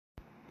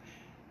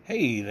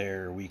Hey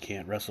there, We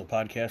Can't Wrestle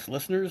podcast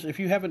listeners. If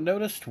you haven't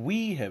noticed,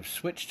 we have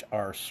switched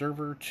our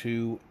server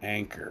to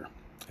Anchor.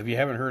 If you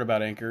haven't heard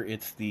about Anchor,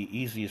 it's the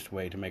easiest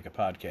way to make a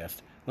podcast.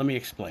 Let me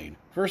explain.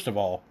 First of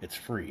all, it's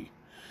free.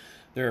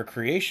 There are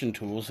creation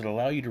tools that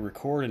allow you to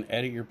record and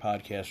edit your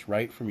podcast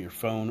right from your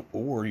phone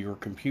or your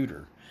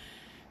computer.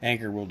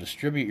 Anchor will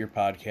distribute your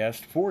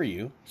podcast for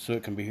you so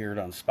it can be heard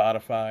on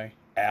Spotify,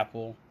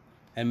 Apple,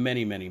 and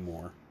many, many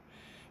more.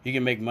 You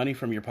can make money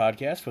from your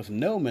podcast with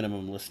no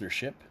minimum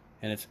listenership,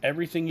 and it's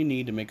everything you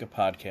need to make a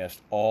podcast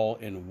all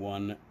in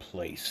one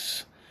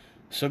place.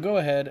 So go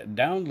ahead,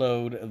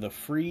 download the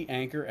free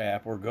Anchor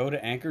app or go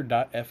to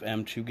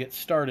anchor.fm to get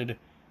started.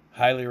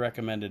 Highly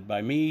recommended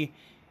by me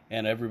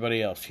and everybody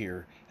else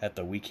here at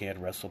the We Can't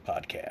Wrestle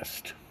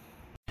podcast.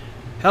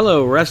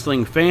 Hello,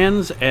 wrestling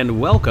fans, and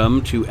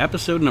welcome to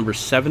episode number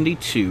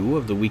 72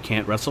 of the We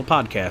Can't Wrestle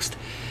podcast.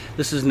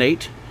 This is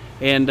Nate.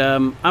 And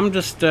I'm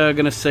just going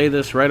to say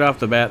this right off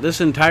the bat.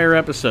 This entire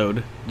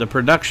episode, the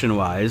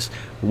production-wise,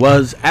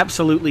 was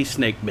absolutely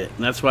Snakebit. And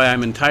that's why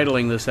I'm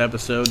entitling this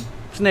episode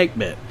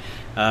Snakebit.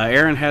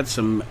 Aaron had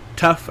some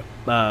tough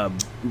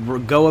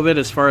go of it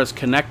as far as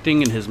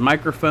connecting in his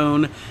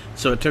microphone,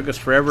 so it took us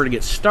forever to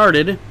get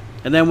started.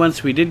 And then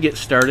once we did get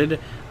started,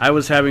 I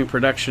was having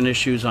production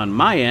issues on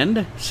my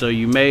end, so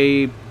you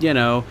may,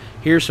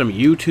 hear some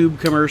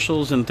YouTube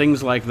commercials and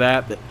things like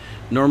that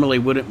normally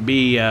wouldn't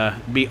be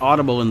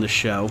audible in the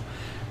show.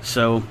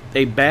 So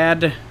a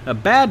bad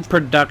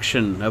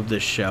production of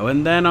this show.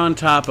 And then on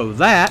top of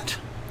that,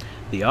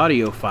 the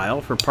audio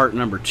file for part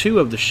number 2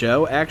 of the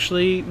show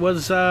actually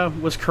was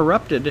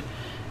corrupted,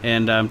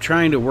 and I'm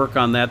trying to work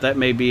on that. That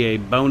may be a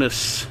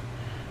bonus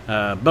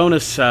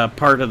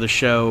part of the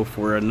show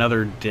for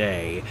another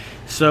day.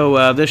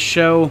 So this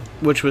show,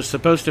 which was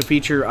supposed to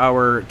feature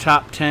our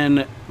top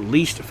 10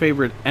 least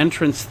favorite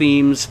entrance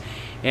themes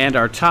and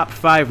our top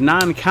 5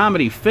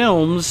 non-comedy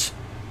films,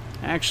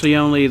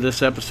 actually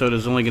this episode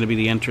is only going to be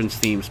the entrance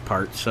themes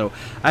part. So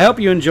I hope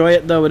you enjoy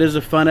it, though. It is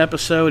a fun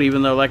episode,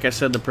 even though, like I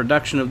said, the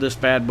production of this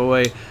bad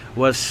boy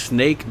was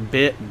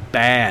Snakebit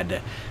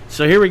bad.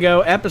 So here we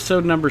go,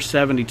 episode number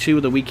 72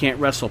 of the We Can't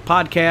Wrestle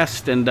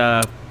podcast, and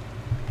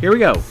here we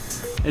go.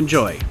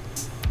 Enjoy.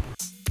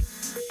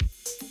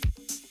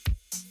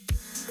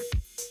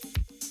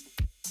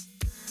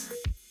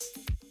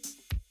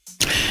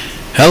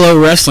 Hello,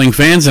 wrestling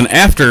fans, and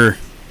after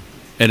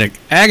an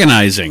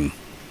agonizing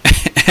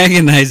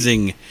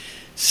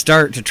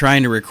start to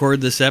trying to record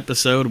this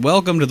episode,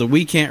 welcome to the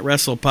We Can't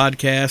Wrestle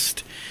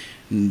podcast.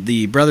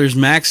 The brothers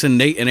Max and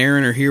Nate and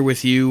Aaron are here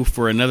with you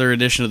for another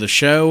edition of the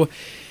show,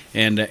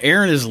 and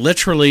Aaron is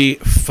literally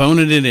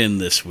phoning it in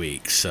this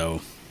week, so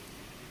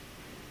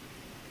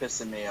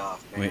pissing me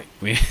off, man.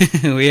 We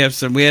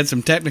had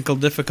some technical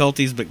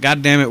difficulties, but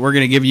goddamn it, we're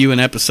going to give you an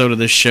episode of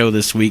this show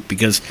this week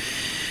because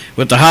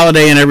with the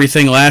holiday and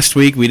everything last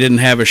week, we didn't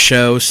have a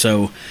show,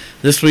 so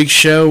this week's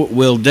show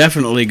will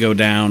definitely go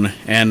down.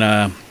 And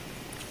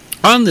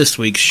on this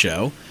week's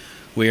show,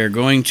 we are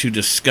going to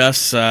discuss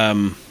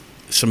some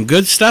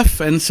good stuff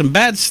and some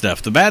bad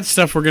stuff. The bad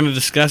stuff we're going to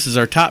discuss is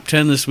our top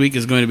 10 this week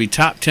is going to be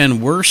top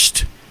 10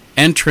 worst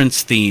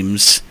entrance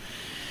themes,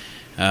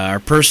 our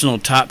personal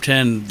top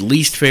 10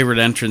 least favorite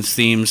entrance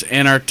themes,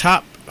 and our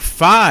top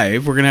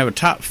 5. We're going to have a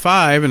top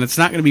 5, and it's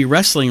not going to be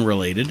wrestling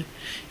related.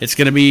 It's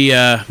going to be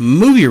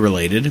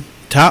movie-related,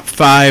 top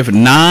 5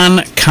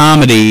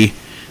 non-comedy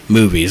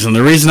movies. And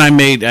the reason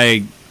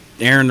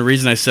the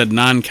reason I said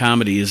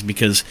non-comedy is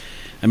because,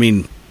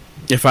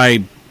 if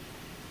I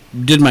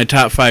did my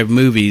top 5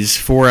 movies,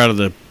 4 out of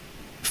the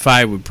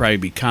 5 would probably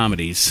be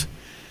comedies.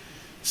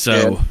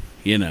 So,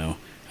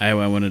 I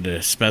wanted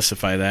to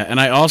specify that. And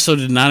I also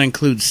did not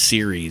include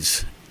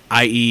series,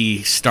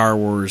 i.e. Star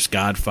Wars,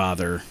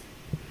 Godfather,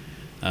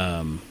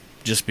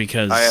 just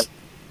because...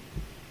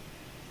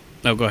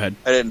 Oh, go ahead.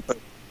 I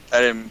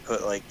didn't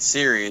put like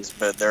series,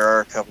 but there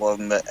are a couple of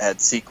them that had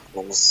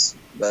sequels,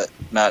 but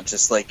not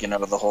just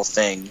the whole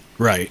thing.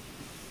 Right.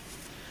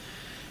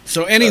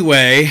 So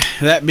anyway,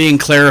 that being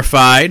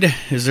clarified,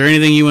 is there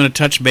anything you want to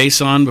touch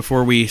base on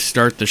before we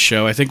start the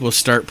show? I think we'll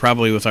start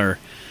probably with our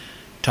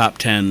top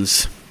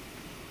 10s.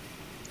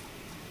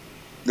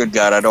 Good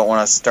God, I don't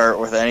want to start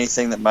with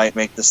anything that might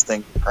make this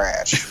thing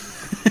crash.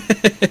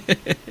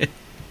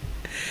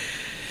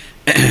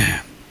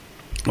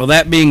 Well,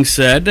 that being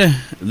said,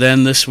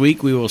 then this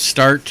week we will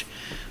start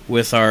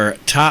with our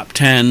top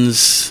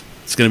 10s.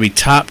 It's going to be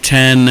top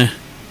 10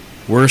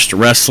 worst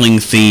wrestling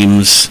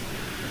themes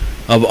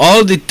of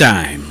all the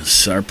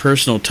times. Our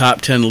personal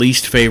top 10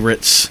 least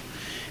favorites.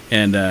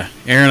 And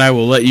Aaron, I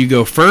will let you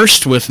go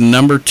first with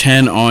number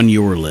 10 on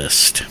your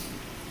list.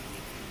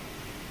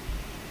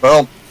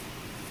 Well,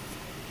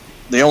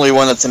 the only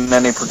one that's in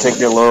any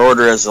particular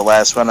order is the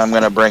last one I'm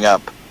going to bring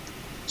up.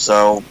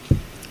 So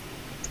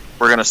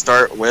we're going to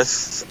start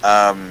with,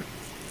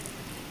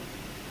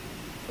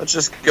 let's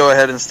just go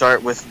ahead and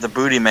start with the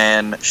Booty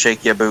Man,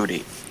 Shake Ya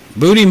Booty.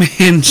 Booty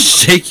Man,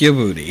 Shake Ya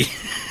Booty.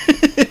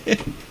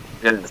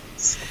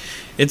 Yes.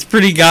 It's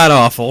pretty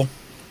god-awful.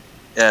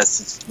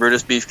 Yes, it's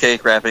Brutus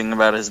Beefcake rapping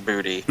about his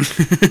booty.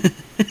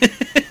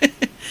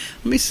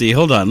 Let me see.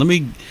 Hold on. Let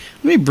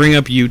me bring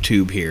up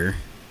YouTube here,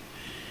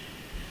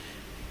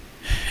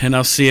 and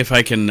I'll see if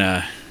I can.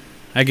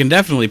 I can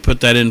definitely put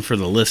that in for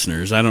the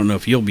listeners. I don't know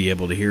if you'll be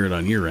able to hear it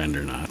on your end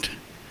or not.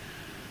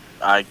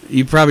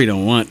 You probably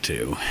don't want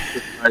to.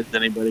 I'm surprised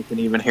anybody can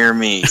even hear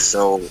me.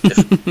 So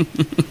I'd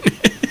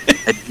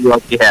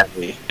be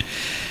happy.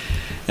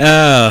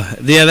 Yeah,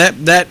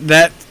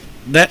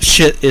 that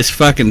shit is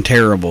fucking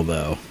terrible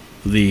though.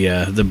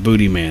 The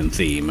Booty Man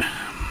theme.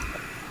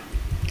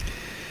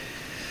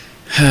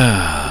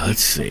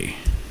 Let's see.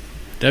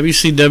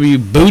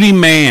 WCW Booty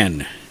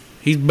Man.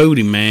 He's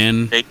Booty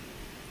Man.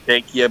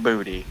 Take your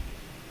booty.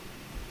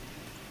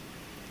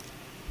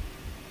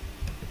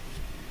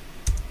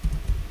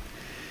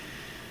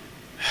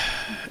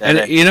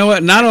 And you know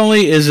what? Not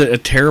only is it a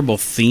terrible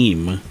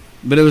theme,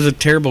 but it was a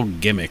terrible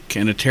gimmick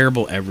and a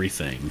terrible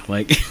everything.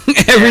 Like,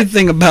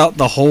 everything about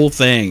the whole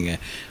thing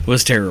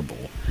was terrible.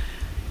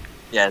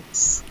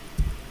 Yes.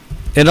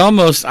 It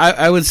almost,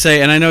 I would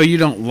say, and I know you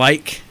don't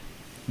like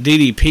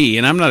DDP,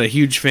 and I'm not a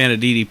huge fan of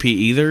DDP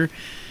either,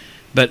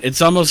 but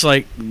it's almost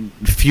like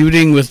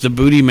feuding with the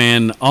Booty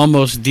Man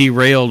almost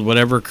derailed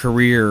whatever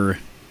career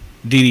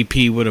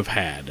DDP would have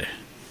had.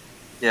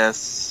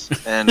 Yes,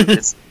 and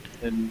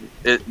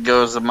it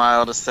goes a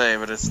mile to say,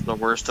 but it's the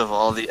worst of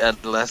all the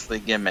Ed Leslie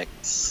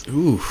gimmicks.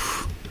 Ooh.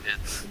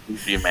 It's the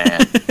Booty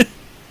Man.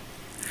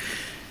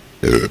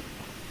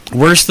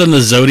 Worse than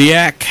the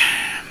Zodiac?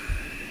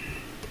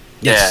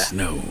 Yeah.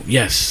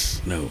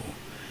 Yes, no.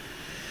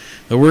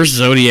 The worst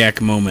Zodiac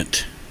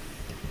moment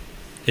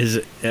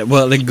is,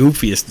 well, the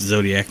goofiest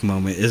Zodiac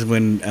moment is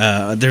when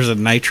there's a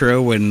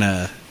Nitro when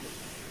the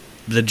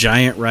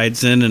Giant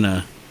rides in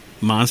a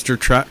monster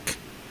truck.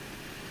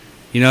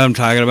 You know what I'm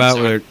talking about?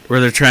 Where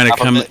they're trying to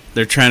come,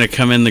 they're trying to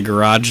come in the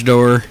garage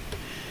door.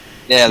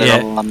 Yeah,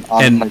 they're on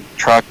the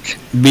truck.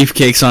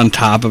 Beefcake's on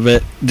top of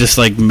it, just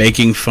like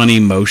making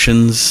funny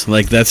motions.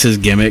 Like, that's his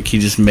gimmick.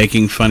 He's just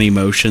making funny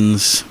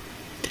motions.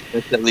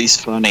 It's at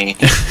least funny.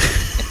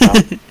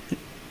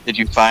 Did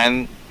you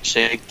find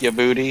Shake Your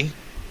Booty?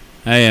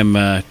 I am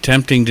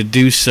attempting to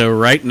do so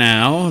right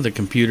now. The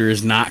computer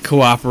is not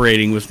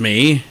cooperating with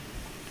me.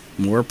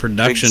 More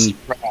production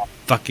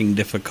fucking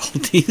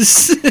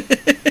difficulties.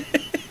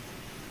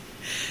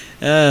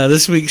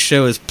 This week's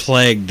show is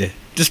plagued.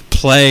 Just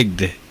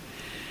plagued.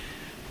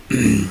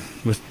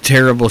 With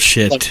terrible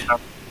shit.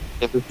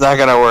 If it's not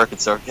gonna work,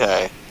 it's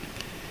okay.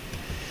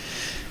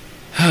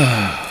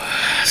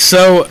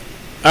 So,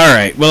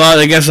 alright. Well,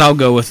 I guess I'll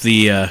go with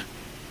the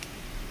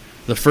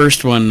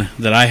first one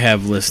that I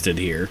have listed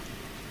here.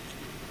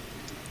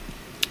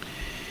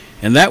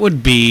 And that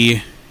would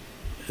be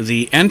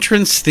the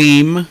entrance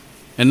theme,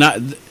 and not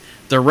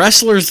the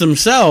wrestlers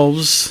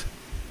themselves.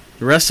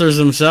 The wrestlers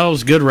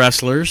themselves, good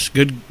wrestlers,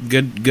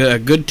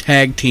 good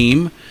tag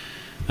team.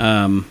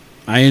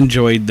 I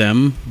enjoyed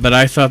them, but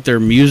I thought their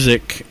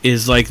music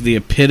is like the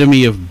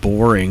epitome of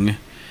boring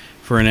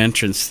for an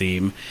entrance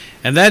theme,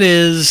 and that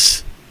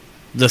is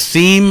the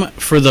theme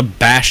for the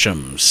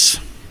Bashams.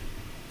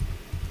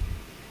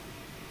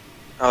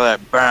 Oh, that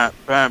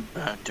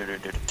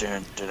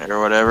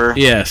or whatever.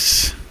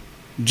 Yes,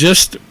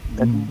 just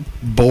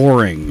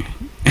boring.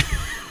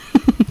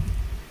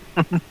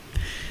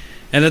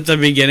 And at the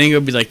beginning, it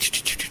would be like,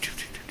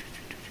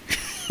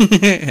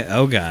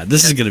 oh god,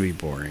 this is gonna be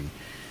boring.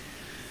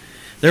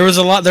 There were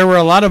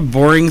a lot of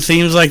boring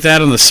themes like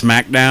that on the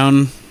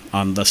SmackDown.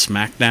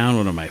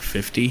 What am I,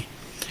 50?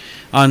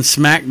 On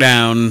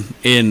SmackDown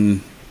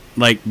in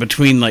like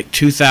between like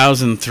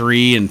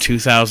 2003 and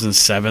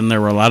 2007,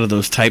 there were a lot of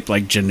those type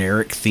like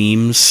generic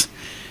themes.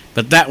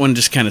 But that one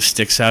just kind of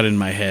sticks out in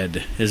my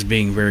head as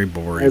being very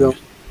boring.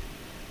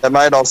 That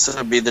might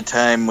also be the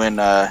time when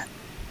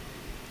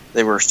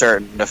they were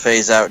starting to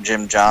phase out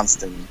Jim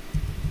Johnston,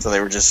 so they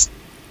were just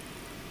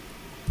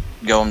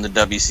going the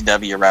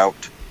WCW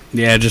route.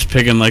 Yeah, just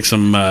picking like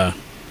some what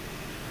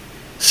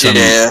do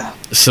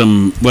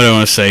I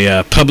want to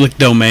say, public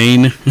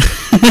domain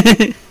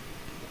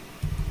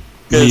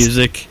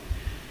music.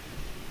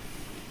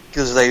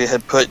 Because they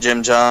had put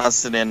Jim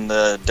Johnston in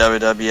the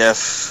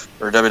WWF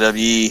or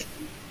WWE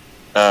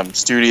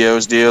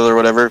studios deal or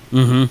whatever.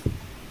 Mm-hmm.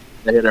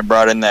 They hadn't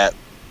brought in that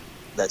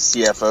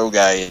CFO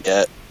guy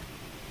yet,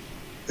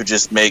 who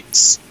just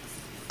makes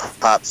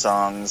pop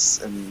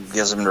songs and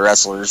gives them to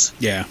wrestlers.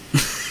 Yeah.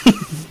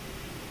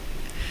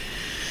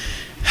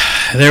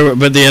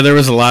 There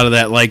was a lot of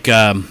that, like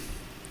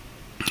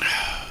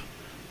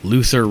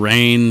Luther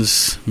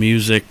Reigns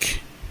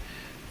music,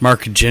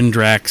 Mark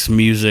Jindrak's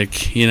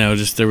music. You know,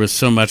 just there was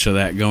so much of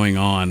that going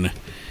on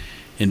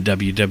in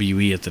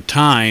WWE at the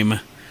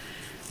time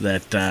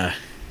that,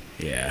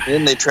 yeah.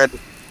 And they tried to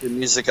put your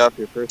music off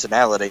your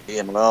personality,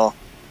 and well,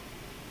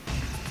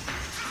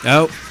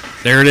 oh,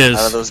 there it is.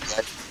 Out of those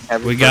guys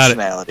have we got it.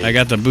 I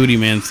got the Booty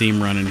Man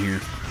theme running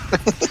here.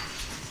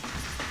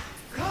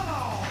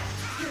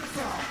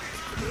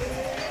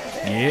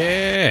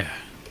 Yeah.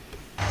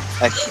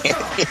 I can't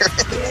hear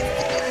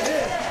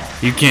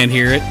it. You can't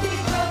hear it?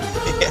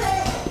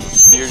 Yeah.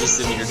 just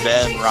in your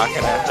den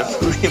rocking out to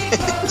Booty Man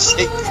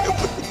Shake That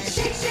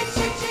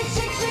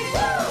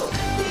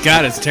Booty.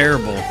 God, it's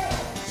terrible.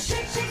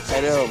 I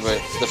know,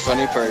 but the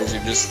funny part is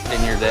you're just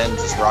in your den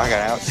just rocking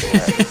out to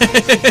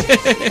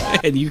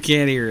that. And you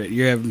can't hear it.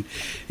 You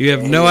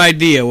have no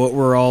idea what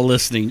we're all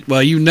listening.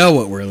 Well, you know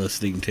what we're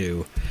listening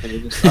to. And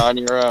you're just on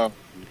your own.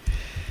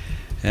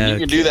 Okay. You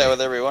can do that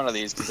with every one of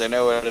these because I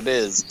know what it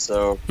is.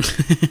 So.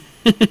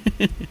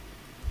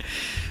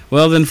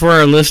 Well, then for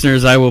our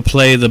listeners, I will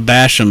play the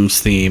Basham's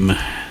theme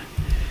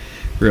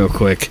real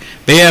quick.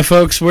 But yeah,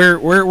 folks, we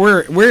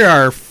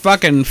are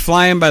fucking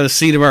flying by the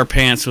seat of our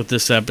pants with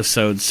this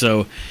episode.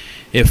 So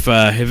if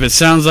it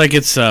sounds like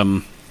it's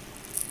the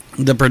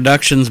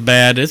production's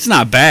bad, it's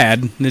not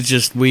bad. It's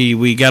just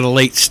we got a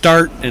late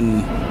start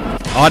and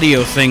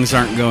audio things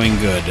aren't going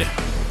good.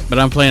 But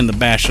I'm playing the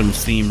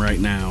Basham's theme right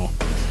now.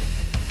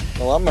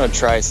 Well, I'm gonna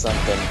try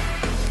something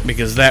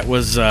because that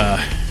was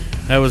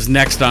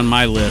next on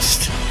my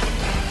list.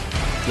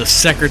 The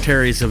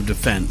Secretaries of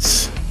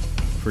Defense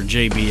for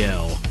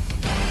JBL.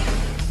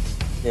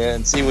 Yeah,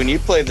 and see, when you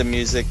play the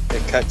music,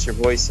 it cuts your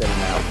voice in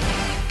and out.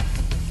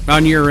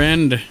 On your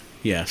end,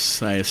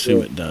 yes, I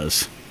assume it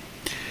does.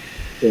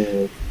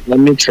 Let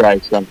me try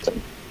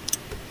something.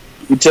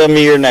 You tell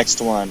me your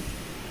next one.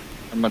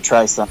 I'm going to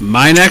try something.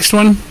 My next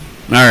one?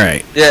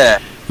 Alright. Yeah.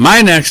 My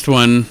next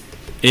one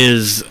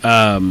is,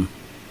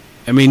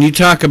 you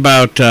talk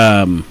about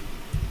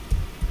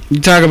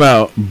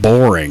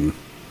boring.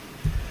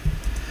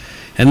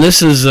 And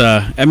this is,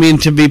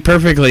 to be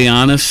perfectly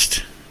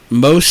honest,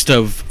 most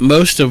of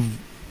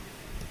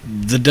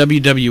the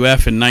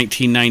WWF in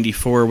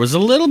 1994 was a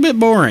little bit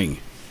boring.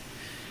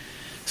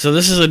 So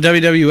this is a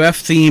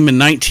WWF theme in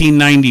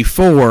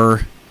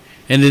 1994,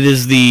 and it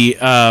is the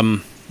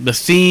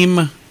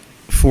theme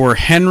for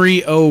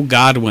Henry O.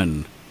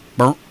 Godwinn.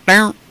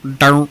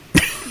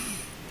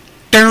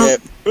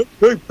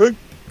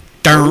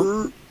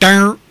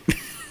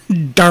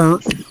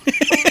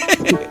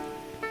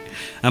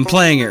 I'm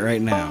playing it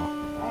right now.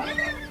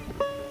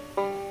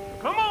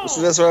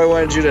 So that's what I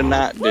wanted you to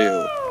not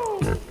do.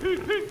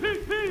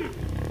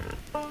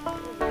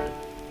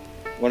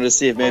 Wanted to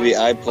see if maybe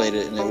I played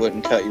it and it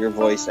wouldn't cut your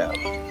voice out.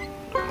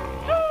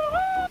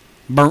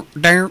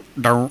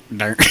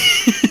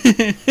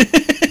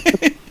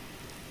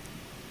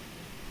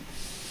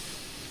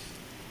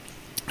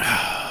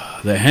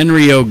 The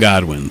Henry O.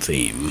 Godwinn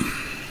theme.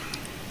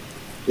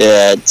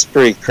 Yeah, it's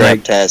pretty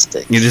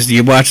craptastic.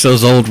 You watch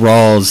those old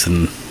Raws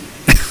and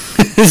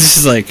it's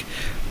just like,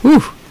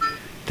 whew,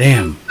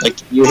 damn. Like,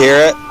 you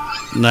hear it?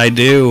 And I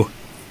do.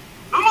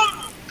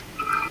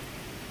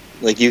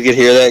 Like, you could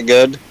hear that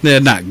good? Yeah,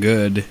 not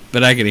good,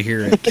 but I could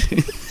hear it.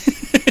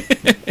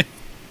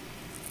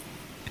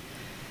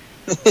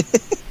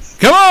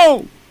 Come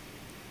on!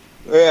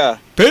 Yeah.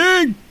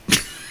 Pig!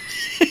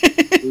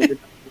 You're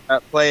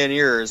not playing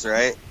yours,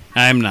 right?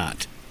 I'm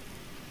not.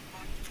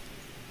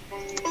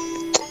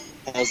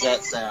 How's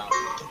that sound?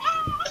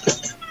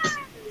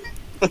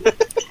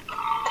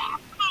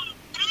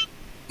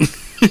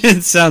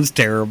 It sounds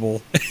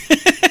terrible.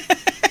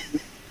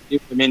 You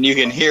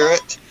can hear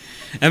it?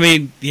 I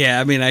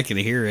can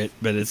hear it,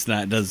 but it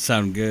doesn't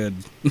sound good.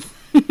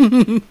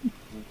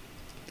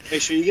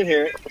 Make sure you can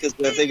hear it, because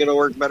I think it'll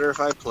work better if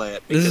I play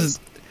it. This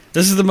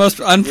is the most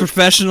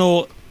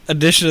unprofessional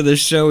edition of this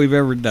show we've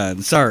ever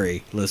done.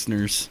 Sorry,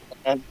 listeners.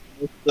 I'm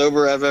the most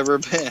sober I've ever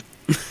been.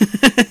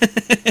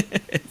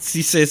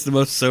 You say it's the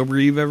most sober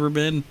you've ever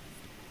been?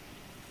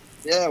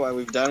 Yeah, well,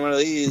 we've done one of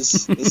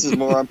these. This is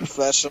more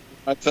unprofessional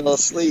than I fell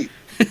asleep.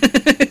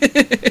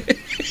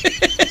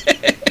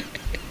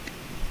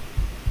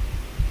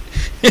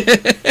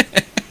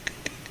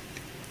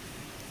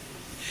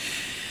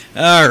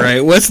 All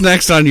right, what's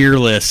next on your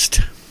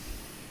list?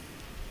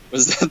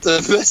 Was that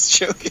the best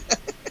joke?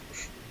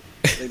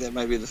 I think that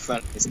might be the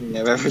funniest thing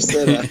I've ever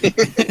said out here.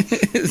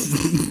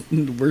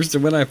 Worse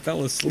than when I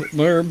fell asleep.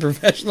 More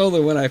unprofessional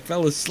than when I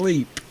fell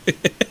asleep.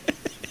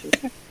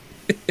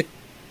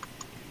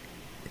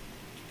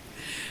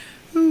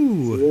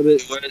 Ooh.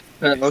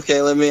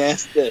 Okay, let me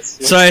ask this.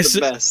 What's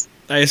the best?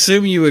 I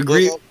assume you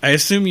agree. I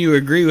assume you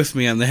agree with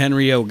me on the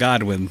Henry O.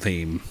 Godwinn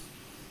theme.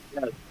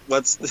 Yeah.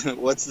 What's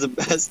the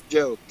best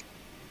joke?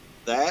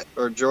 That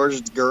or George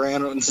the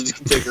Garanimal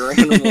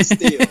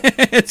Steel?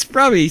 It's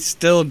probably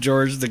still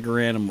George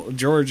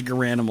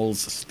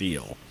Garanimal's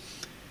Steel.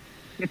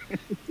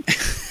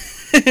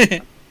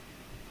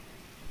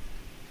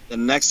 The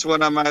next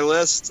one on my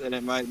list, and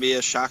it might be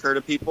a shocker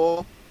to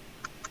people,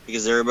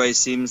 because everybody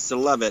seems to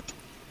love it,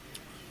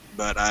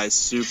 but I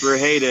super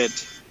hate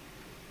it.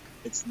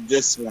 It's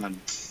this one.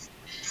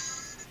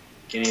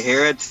 Can you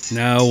hear it?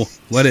 No.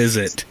 What is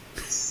it?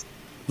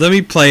 Let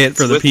me play it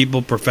for the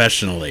people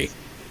professionally.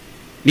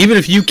 Even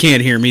if you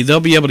can't hear me, they'll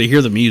be able to hear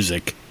the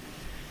music.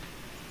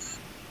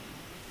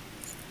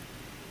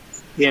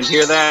 Can't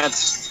hear that?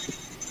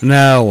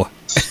 No.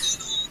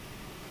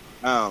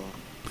 Oh.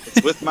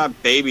 It's With My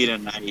Baby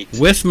Tonight.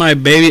 With My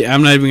Baby...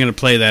 I'm not even going to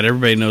play that.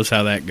 Everybody knows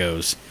how that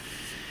goes.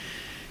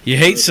 You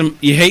hate some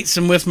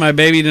With My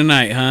Baby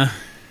Tonight, huh?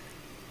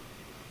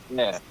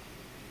 Yeah.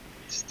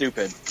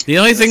 Stupid. The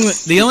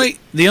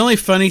only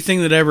funny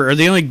thing that ever, or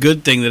the only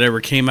good thing that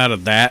ever came out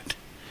of that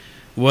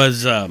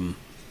was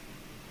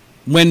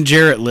when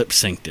Jarrett lip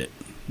synced it.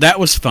 That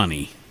was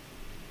funny.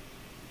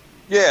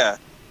 Yeah,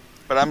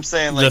 but I'm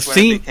saying like when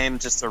it became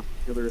just a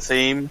regular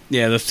theme.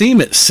 Yeah, the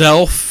theme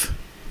itself.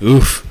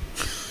 Oof.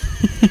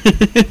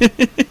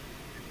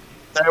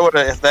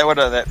 If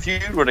that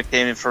feud would have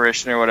came in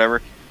fruition or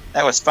whatever,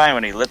 that was fine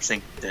when he lip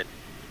synced it.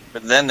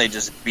 But then they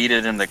just beat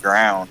it in the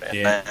ground,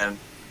 and then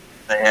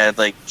they had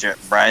like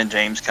Brian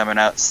James coming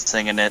out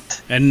singing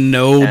it, and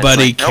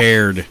nobody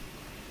cared.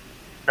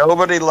 Nope,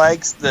 nobody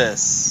likes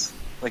this.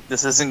 Like,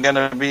 this isn't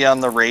gonna be on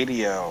the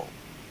radio.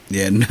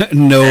 Yeah,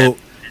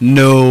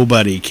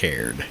 nobody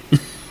cared.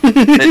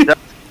 And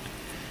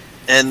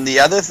the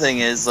other thing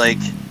is, like,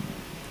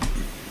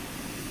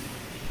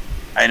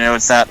 I know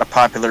it's not a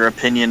popular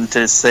opinion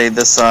to say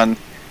this on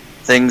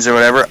things or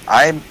whatever.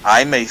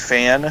 I'm a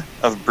fan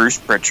of Bruce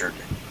Pritchard.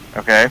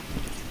 Okay.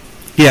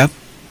 Yeah.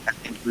 I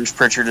think Bruce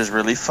Pritchard is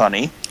really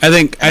funny. I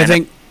think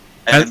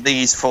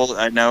he's full.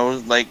 I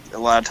know, like, a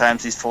lot of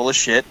times he's full of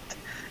shit.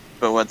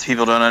 But what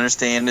people don't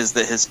understand is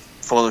that his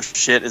full of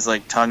shit is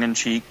like tongue in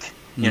cheek.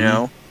 You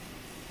know.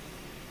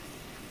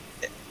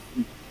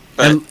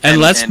 But,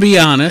 and let's be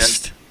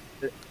honest.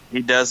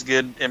 He does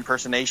good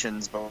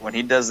impersonations, but when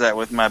he does that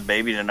with my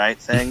Baby Tonight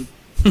thing,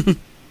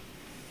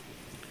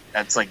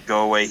 that's like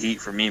go away heat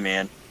for me,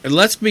 man. And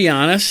let's be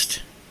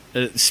honest.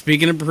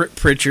 Speaking of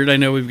Pritchard, I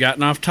know we've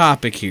gotten off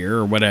topic here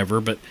or whatever,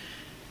 but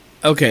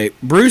okay,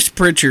 Bruce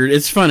Pritchard,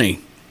 it's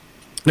funny.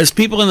 There's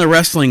people in the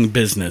wrestling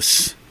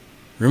business.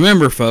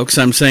 Remember, folks,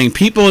 I'm saying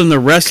people in the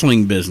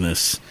wrestling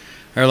business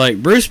are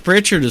like, Bruce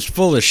Pritchard is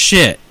full of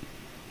shit.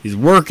 He's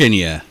working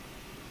you.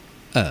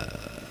 What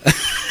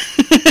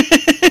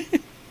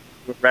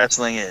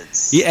wrestling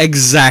is. Yeah,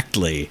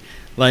 exactly.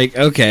 Like,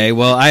 okay,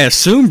 well, I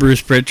assume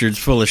Bruce Pritchard's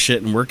full of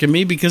shit and working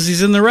me because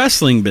he's in the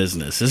wrestling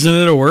business. Isn't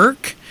it a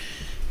work?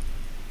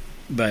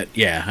 But,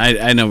 yeah,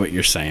 I know what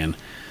you're saying.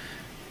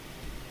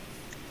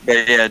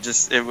 But, yeah,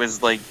 just, it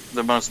was, like,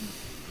 the most,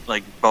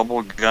 like,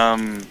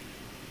 bubblegum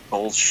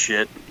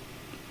bullshit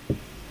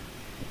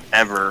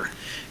ever.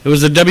 It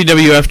was the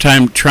WWF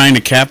time trying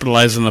to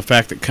capitalize on the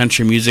fact that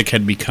country music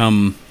had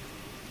become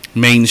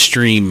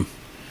mainstream,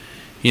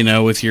 you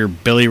know, with your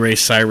Billy Ray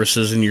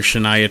Cyruses and your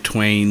Shania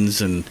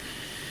Twains, and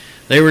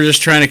they were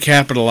just trying to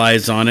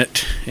capitalize on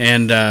it.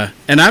 And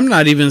I'm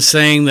not even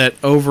saying that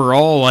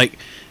overall, like,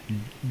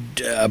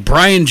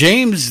 Brian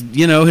James,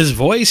 you know, his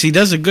voice, he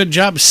does a good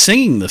job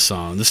singing the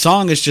song. The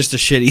song is just a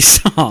shitty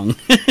song.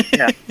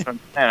 Yeah,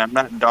 I'm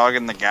not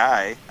dogging the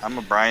guy. I'm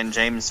a Brian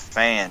James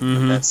fan.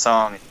 But that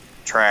song is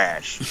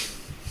trash.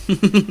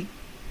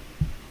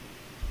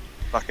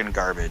 Fucking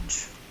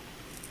garbage.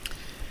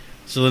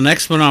 So the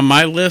next one on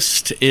my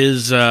list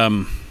is,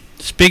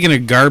 speaking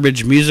of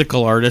garbage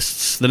musical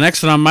artists, the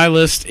next one on my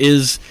list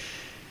is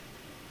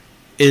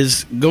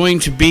going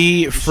to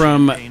be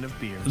from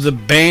the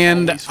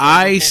band or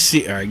I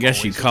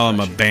guess you call them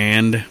a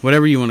band,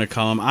 whatever you want to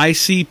call them.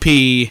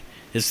 ICP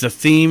is the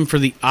theme for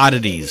the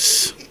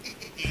Oddities.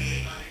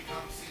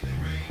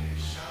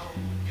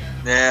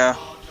 Yeah.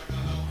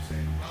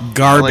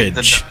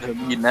 Garbage. I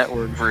like the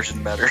network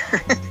version better.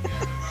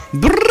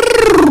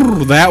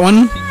 That one?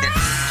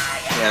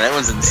 Yeah, that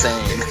was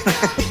insane.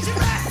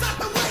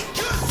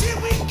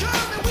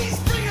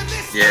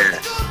 Yeah.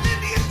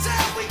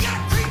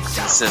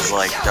 This is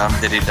like dum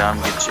diddy dum,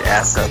 get your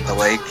ass out the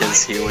way,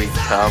 cause here we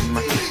come.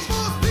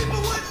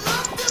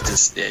 It's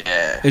just,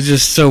 yeah. It's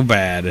just so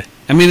bad.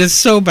 I mean, it's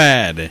so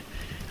bad.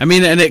 I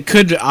mean, and it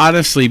could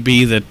honestly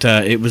be that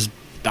it was.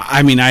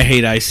 I mean, I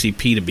hate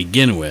ICP to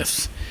begin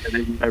with.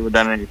 They've never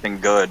done anything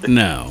good.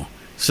 No.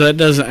 So that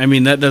doesn't. I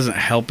mean, that doesn't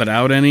help it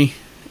out any.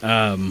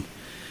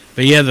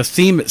 But yeah, the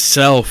theme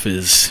itself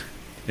is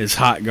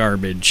hot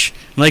garbage.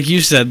 Like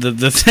you said,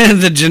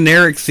 the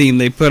generic theme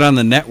they put on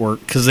the network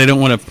because they don't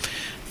want to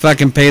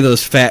fucking pay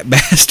those fat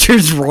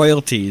bastards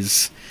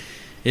royalties.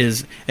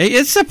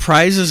 It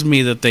surprises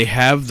me that they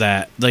have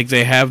that. Like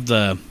they have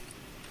the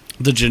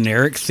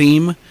generic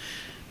theme.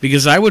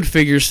 Because I would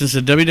figure since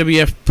the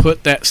WWF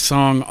put that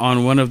song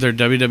on one of their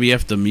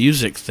WWF The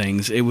Music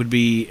things, it would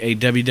be a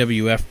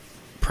WWF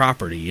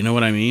property. You know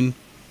what I mean?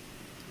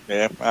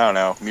 Yeah, I don't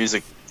know.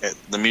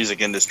 The music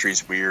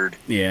industry's weird.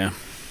 Yeah.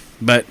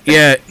 But,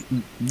 yeah,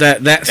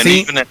 that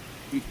theme...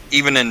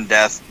 Even in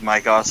death,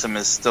 Mike Awesome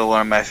is still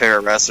one of my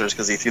favorite wrestlers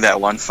because he threw that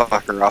one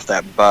fucker off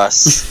that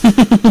bus.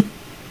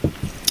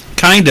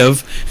 Kind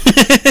of.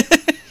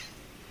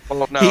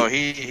 Well, no,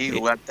 he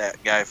let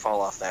that guy fall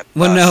off that bus.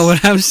 Well, no,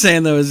 what I'm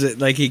saying, though, is that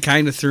like he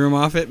kind of threw him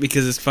off it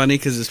because it's funny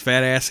because his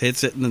fat ass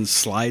hits it and then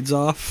slides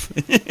off.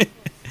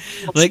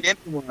 like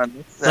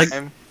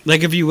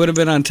if you would have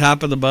been on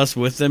top of the bus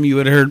with them, you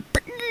would have heard...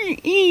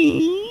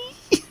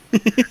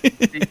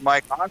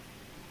 Mike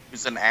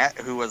Awesome,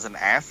 who was an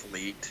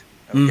athlete,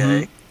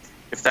 okay?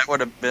 If that would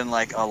have been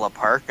like a La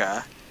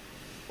Parka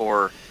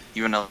or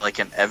even like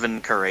an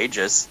Evan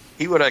Courageous,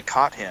 he would have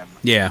caught him.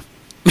 Yeah.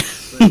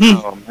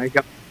 Oh my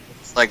God.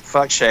 It's like,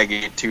 fuck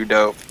Shaggy, too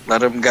dope.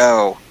 Let him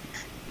go.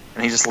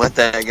 And he just let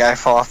that guy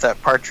fall off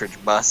that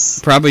partridge bus.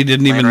 Probably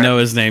didn't even know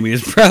his name. He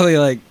was probably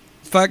like,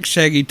 fuck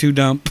Shaggy 2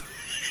 Dump.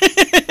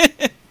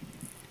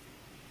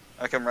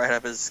 I come right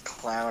up his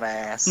clown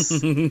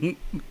ass.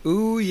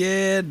 Ooh,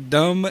 yeah,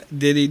 dumb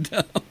diddy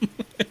dumb.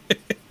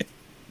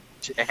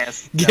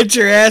 Get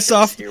your ass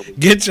off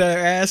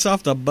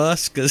the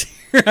bus, because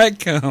here I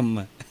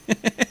come.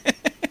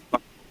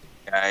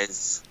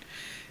 Guys.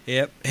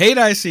 Yep. Hate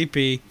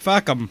ICP.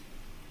 Fuck them.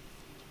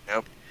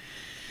 Yep.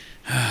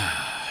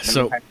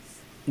 So,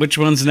 which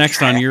one's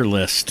next on your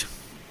list?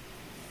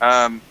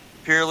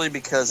 Purely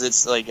because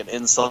it's like an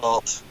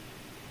insult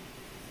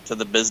to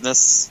the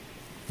business.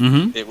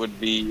 Mm-hmm. It would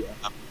be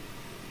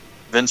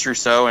Vince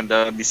Russo and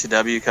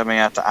WCW coming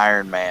out to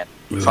Iron Man.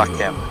 Fuck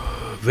him.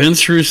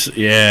 Vince Russo,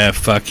 yeah,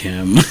 fuck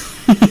him.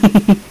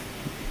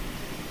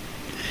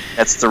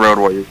 That's the Road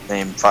Warrior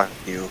theme. Fuck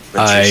you,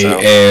 Vince Russo.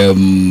 I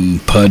am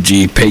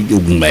Pudgy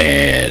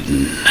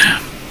Pigman.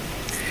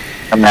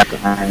 Coming out to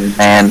Iron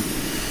Man.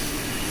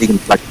 He can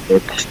fuck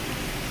it.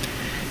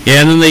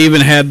 Yeah, and then they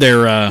even had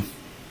their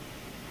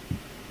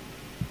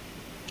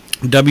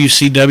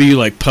WCW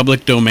like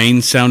public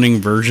domain sounding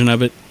version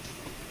of it.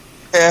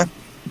 Yeah.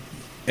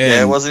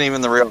 Yeah, it wasn't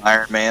even the real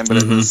Iron Man, but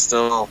it was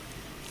still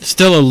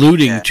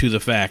alluding to the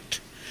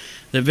fact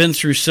that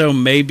Vince Russo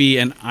may be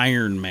an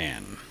Iron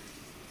Man.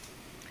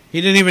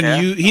 He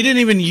didn't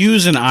even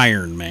use an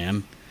Iron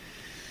Man.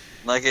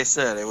 Like I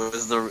said, it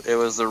was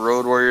the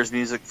Road Warriors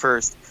music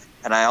first,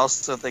 and I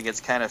also think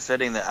it's kind of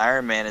fitting that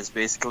Iron Man is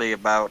basically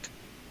about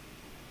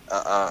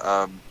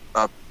a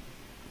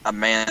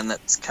man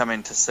that's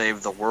coming to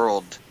save the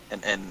world,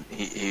 and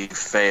he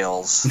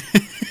fails.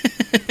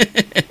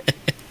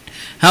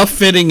 How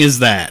fitting is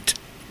that?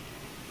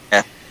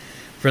 Yeah.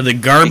 For the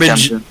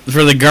garbage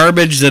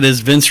that is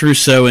Vince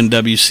Russo and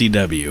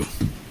WCW.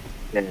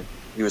 Yeah.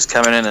 He was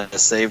coming in to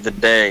save the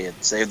day and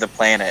save the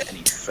planet, and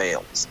he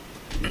fails.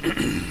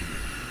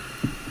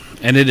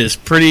 And it is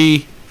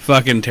pretty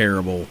fucking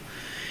terrible.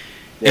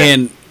 Yeah.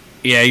 And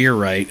yeah, you're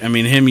right. I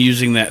mean, him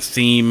using that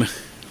theme,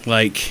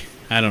 like,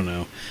 I don't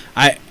know.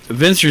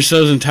 Vince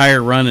Russo's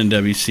entire run in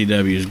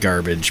WCW is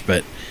garbage,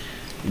 but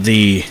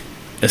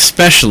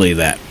especially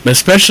the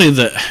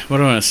what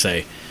do I want to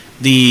say?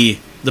 The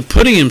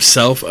putting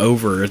himself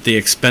over at the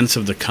expense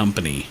of the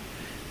company,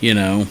 you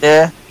know?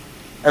 Yeah.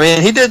 I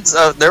mean, he did.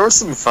 There were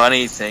some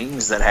funny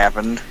things that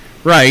happened.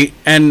 Right,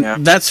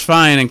 and that's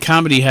fine, and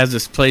comedy has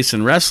its place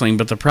in wrestling,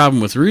 but the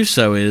problem with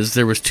Russo is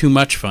there was too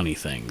much funny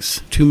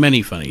things. Too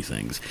many funny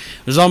things.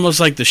 It was almost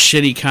like the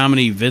shitty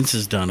comedy Vince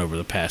has done over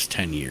the past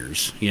 10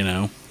 years, you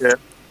know? Yeah.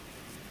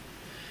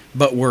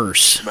 But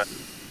worse.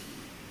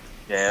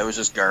 Yeah, it was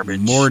just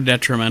garbage. More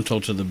detrimental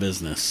to the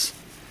business.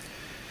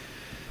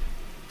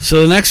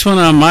 So the next one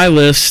on my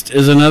list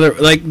is another...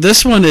 Like,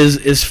 this one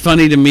is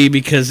funny to me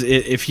because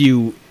if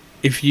you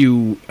if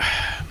you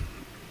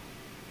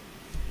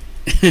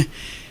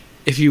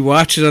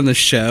watch it on the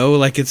show,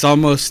 like it's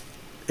one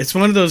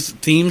of those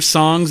theme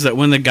songs that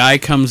when the guy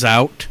comes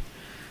out,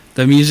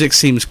 the music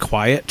seems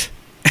quiet.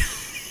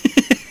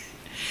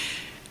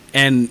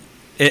 And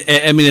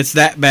I mean, it's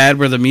that bad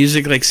where the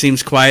music like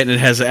seems quiet and it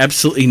has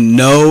absolutely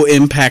no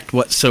impact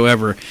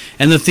whatsoever.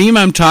 And the theme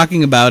I'm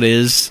talking about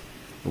is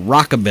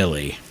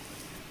rockabilly.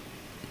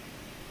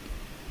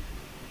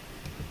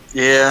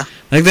 Yeah.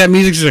 Like that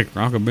music's just like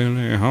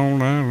rockabilly,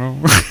 hold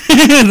on.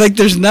 Like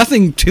there's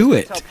nothing to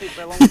it.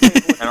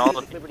 And all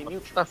what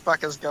the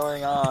fuck is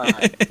going on?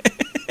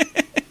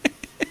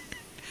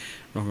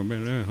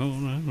 Rockabilly,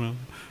 hold on,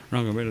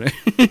 rockabilly.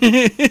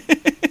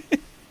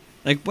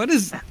 Like what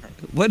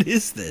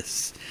is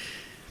this?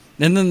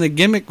 And then the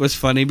gimmick was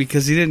funny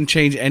because he didn't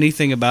change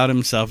anything about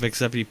himself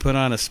except he put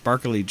on a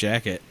sparkly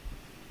jacket.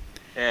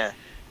 Yeah.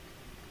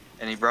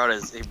 And he brought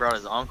his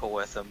uncle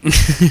with him.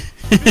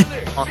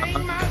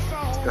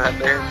 Go out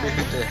there and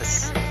do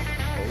this.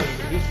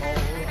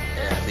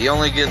 Yeah, the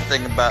only good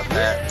thing about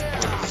that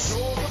was,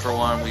 for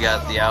one, we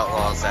got the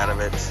Outlaws out of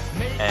it,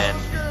 and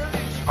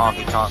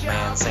Honky Tonk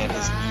Man saying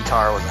his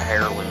guitar was a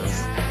heirloom.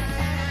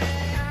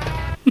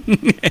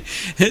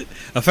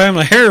 A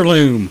family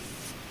heirloom.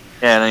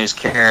 Yeah, and he was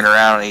carrying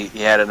around, and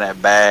he had it in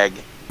that bag.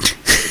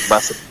 He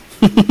busted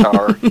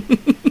guitar.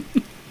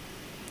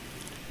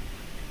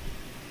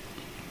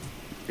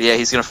 But yeah,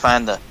 he's gonna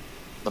find the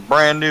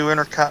brand new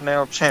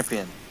Intercontinental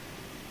Champion.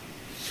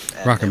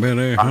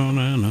 Rockabilly, oh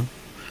no,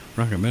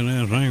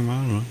 rockabilly, sing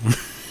my love.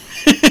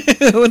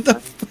 What the?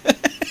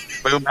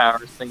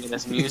 Boomhauer singing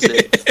his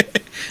music.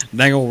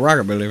 Dang old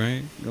rockabilly,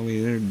 man. Gonna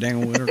be the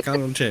dang old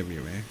Intercontinental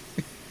Champion, man.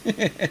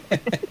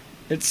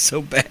 It's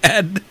so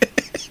bad.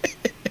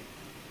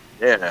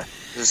 Yeah,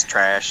 just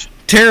trash.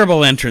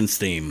 Terrible entrance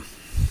theme.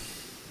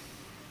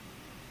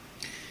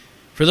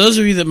 For those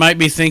of you that might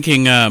be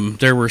thinking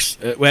there were,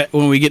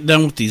 when we get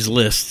done with these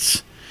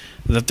lists,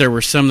 that there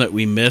were some that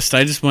we missed,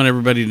 I just want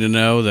everybody to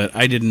know that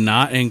I did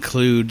not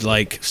include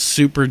like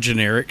super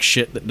generic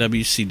shit that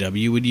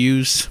WCW would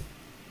use.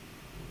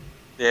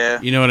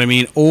 Yeah. You know what I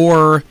mean?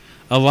 Or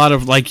a lot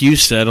of, like you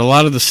said, a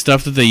lot of the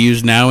stuff that they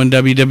use now in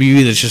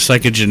WWE that's just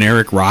like a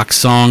generic rock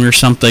song or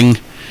something.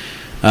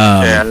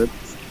 Yeah.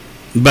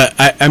 But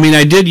I mean,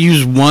 I did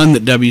use one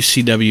that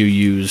WCW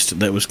used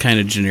that was kind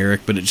of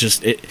generic, but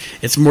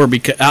it's more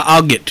because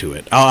I'll get to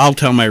it. I'll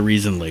tell my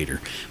reason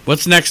later.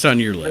 What's next on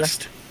your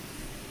list?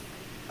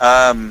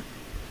 It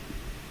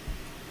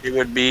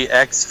would be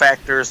X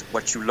Factor's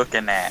What You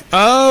Looking At.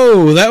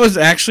 Oh, that was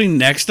actually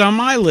next on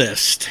my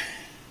list.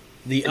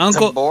 It's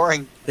a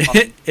boring.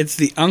 It's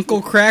the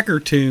Uncle Cracker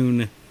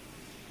tune.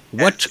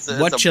 What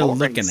you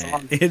looking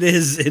song. at? It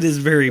is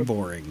very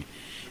boring,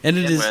 and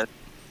it is.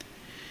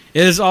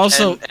 It is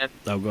also.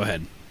 Oh, go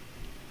ahead.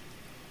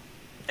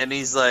 And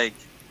he's like,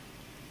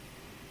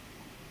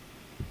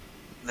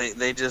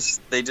 they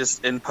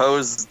just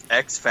imposed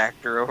X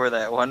Factor over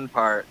that one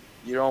part.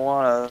 You don't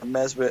want to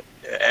mess with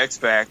X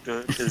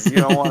Factor because you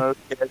don't want to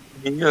look at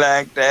me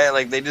like that.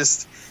 Like they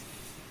just,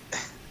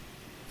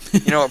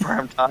 you know what part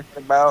I'm talking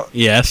about?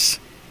 Yes.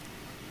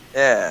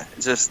 Yeah,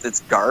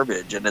 it's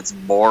garbage and it's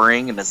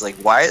boring and it's like,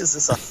 why is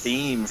this a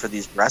theme for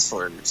these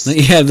wrestlers?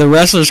 Yeah, the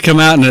wrestlers come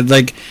out and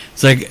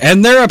it's like,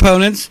 and their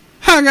opponents,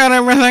 I got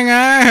everything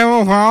I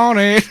ever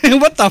wanted.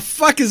 What the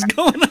fuck is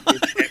going on?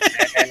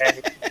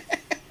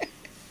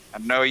 I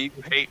know you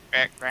hate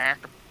X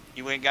Factor.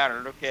 You ain't gotta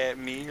look at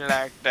me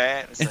like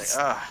that. It's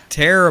like, ugh.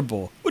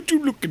 Terrible. What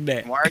you looking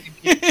at? Why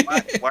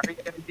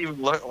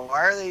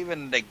are they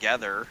even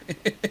together?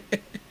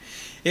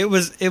 It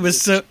was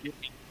so.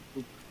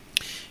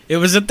 It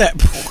was at that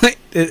point,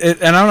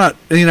 and I'm not,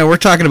 we're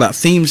talking about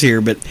themes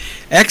here, but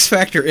X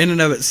Factor in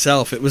and of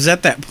itself, it was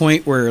at that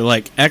point where,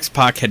 like,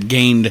 X-Pac had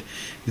gained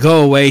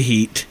go-away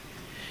heat,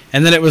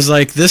 and then it was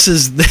like, this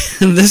is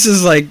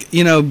like,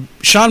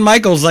 Shawn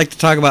Michaels liked to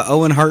talk about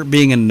Owen Hart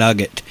being a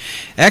nugget.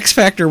 X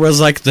Factor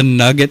was like the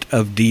nugget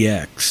of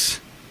DX.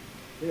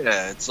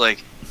 Yeah, it's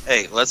like,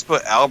 hey, let's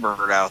put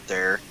Albert out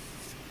there,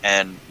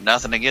 and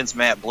nothing against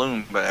Matt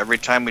Bloom, but every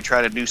time we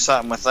try to do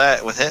something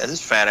with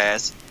his fat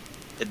ass,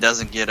 it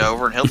doesn't get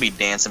over, and he'll be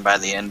dancing by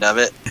the end of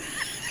it.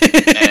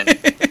 And,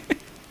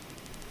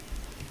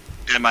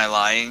 am I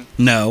lying?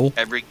 No.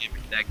 Every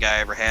gimmick that guy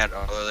ever had,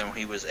 other than when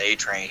he was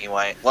A-Train, he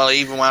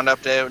even wound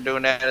up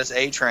doing that as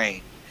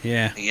A-Train.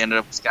 Yeah. He ended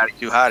up with Scotty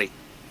 2 Hotty.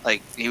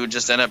 Like, he would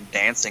just end up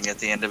dancing at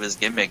the end of his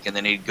gimmick, and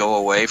then he'd go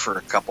away for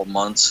a couple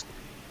months,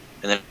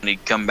 and then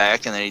he'd come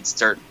back, and then he'd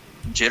start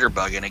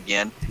jitterbugging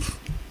again.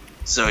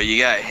 So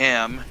you got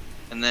him,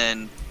 and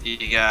then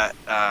you got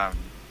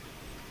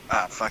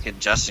fucking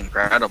Just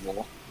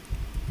Incredible.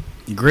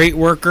 Great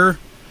worker.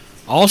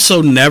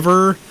 Also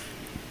never...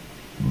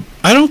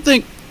 I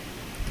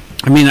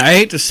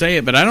hate to say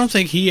it, but I don't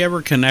think he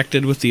ever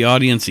connected with the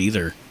audience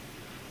either.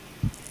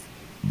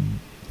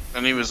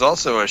 And he was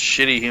also a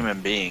shitty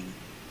human being.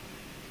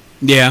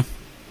 Yeah.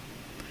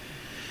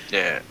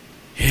 Yeah.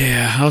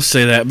 Yeah, I'll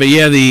say that. But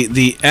yeah,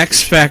 the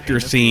X Factor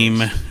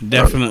theme,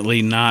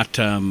 definitely not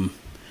the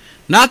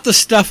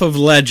stuff of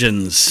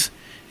legends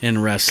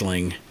in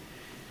wrestling.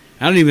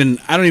 I don't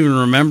even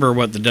remember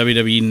what the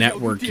WWE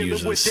Network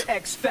uses. You don't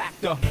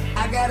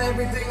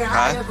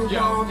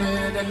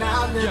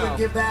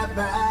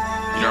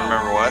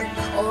remember what?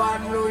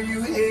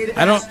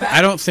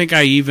 I don't think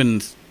I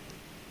even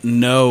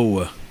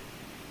know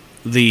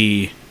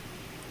the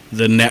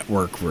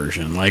network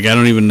version. Like, I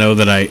don't even know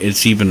that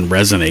it's even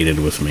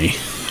resonated with me.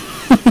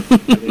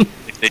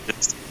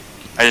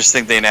 I just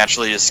think they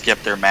naturally just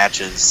skip their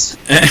matches.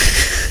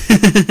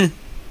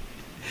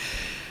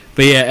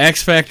 But yeah,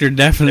 X Factor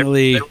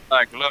definitely. They were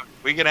like, look,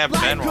 we can have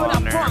Benoit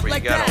on there, but you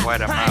gotta white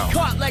him out.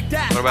 What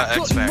about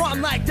X Factor?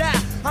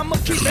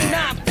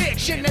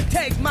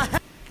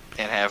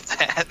 Can't have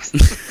that.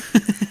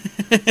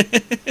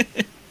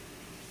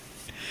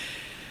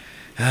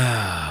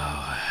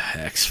 Oh,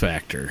 X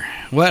Factor!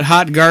 What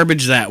hot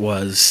garbage that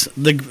was.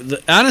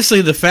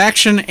 Honestly, the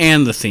faction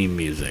and the theme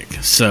music.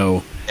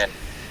 So, yeah.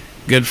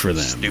 Good for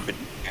them. Stupid.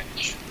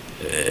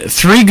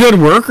 3 good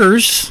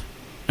workers.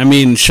 I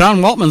mean, Sean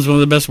Waltman's one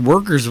of the best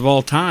workers of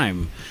all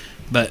time.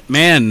 But,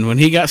 man, when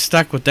he got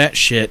stuck with that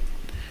shit,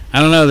 I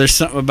don't know, there's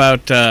something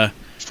about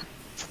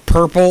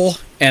Purple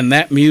and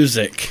that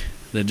music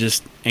that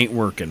just ain't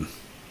working.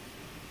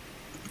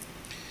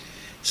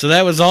 So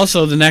that was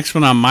also the next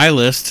one on my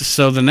list.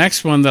 So the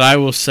next one that I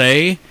will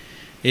say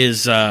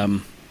is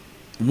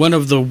one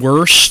of the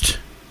worst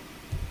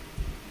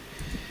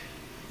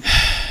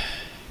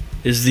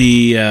is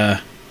the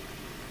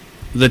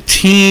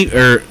team,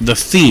 or the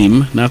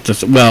theme, not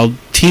the, well,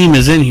 team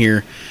is in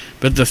here,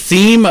 but the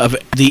theme of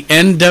the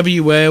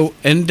NWO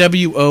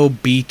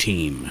B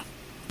team.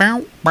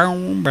 You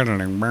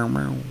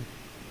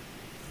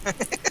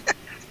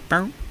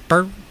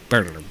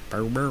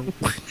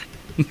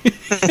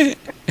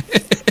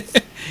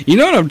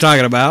know what I'm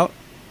talking about.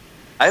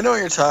 I know what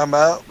you're talking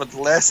about, but the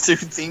last 2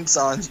 theme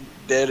songs you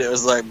did, it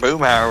was like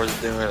Boomhauer was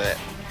doing it.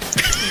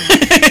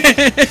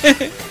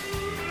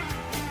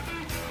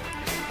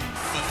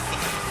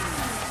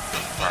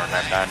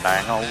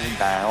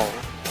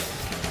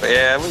 But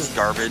yeah, it was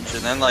garbage.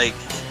 And then, like,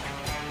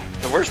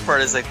 the worst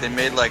part is, like, they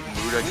made, like,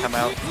 Muda come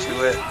out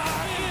to it.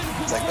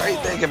 It's like, why are you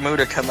making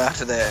Muda come out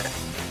to that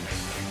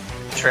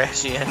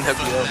trashy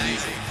NWO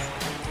music?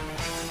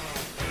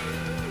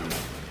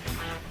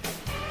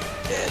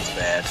 Yeah, it's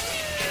bad.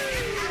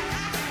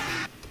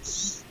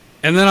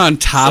 And then on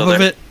top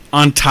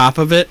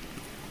of it,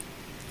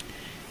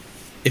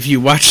 if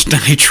you watch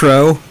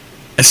Nitro,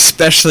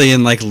 especially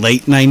in like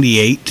late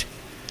 '98,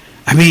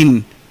 I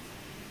mean,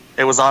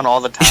 it was on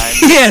all the time.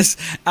 Yes,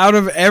 out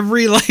of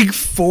every like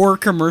 4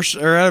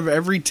 commercial, or out of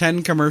every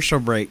 10 commercial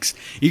breaks,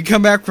 you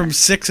come back from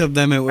 6 of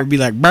them, it would be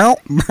like, bow,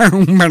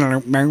 bow,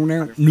 bow,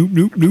 bow,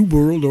 new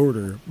world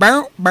order.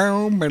 Bow,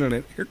 bow,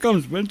 bow, here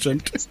comes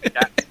Vincent.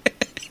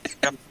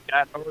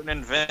 Got Norton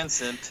and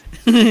Vincent.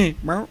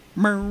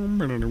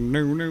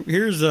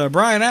 Here's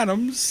Brian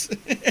Adams.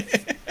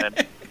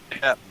 And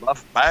got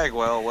Buff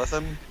Bagwell with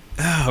him.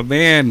 Oh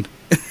man,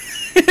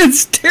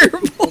 it's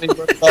terrible. He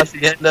worked off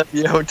the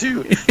NWO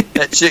too.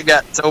 That shit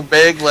got so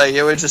big, like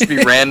it would just be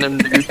random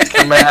dudes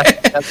coming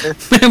after.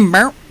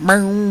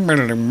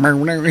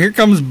 Here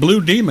comes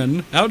Blue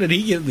Demon. How did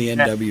he get in the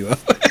NWO?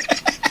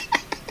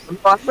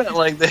 I meant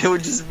like they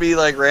would just be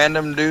like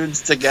random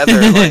dudes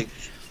together, like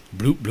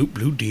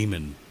Blue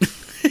Demon.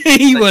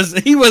 he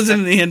wasn't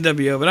in the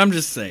NWO, but I'm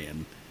just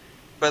saying.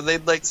 But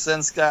they'd like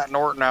send Scott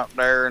Norton out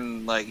there,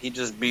 and like he'd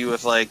just be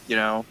with like, you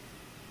know,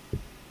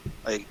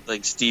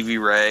 like Stevie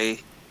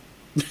Ray.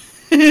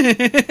 Stevie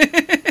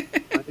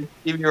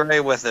Ray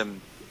with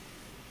him,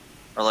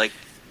 or like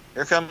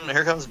here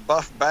comes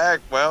Buff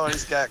Bagwell, and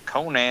he's got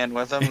Conan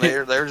with him.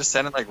 They're just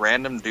sending like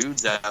random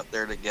dudes out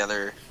there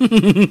together.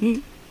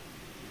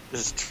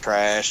 Just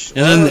trash.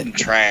 And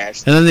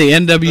trash. And then the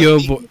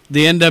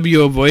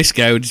NWO voice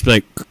guy would just be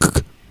like,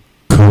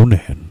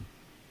 Conan.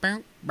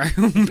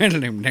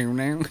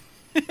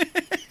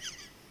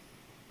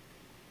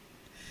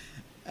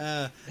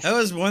 That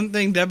was one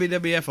thing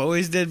WWF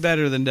always did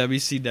better than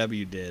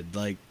WCW did,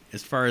 like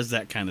as far as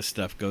that kind of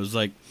stuff goes,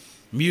 like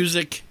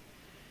music,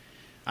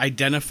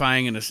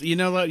 identifying, and you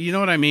know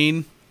what I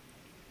mean.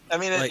 I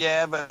mean, like,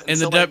 yeah, but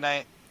in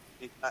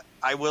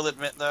I will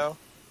admit though,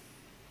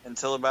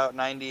 until about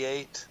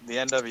 '98, the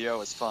NWO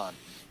was fun.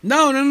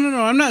 No.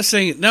 I'm not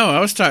saying no. I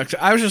was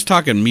just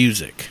talking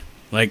music,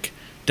 like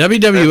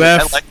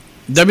WWF.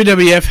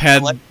 WWF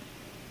had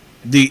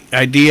the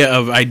idea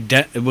of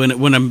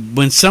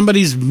when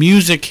somebody's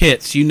music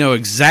hits, you know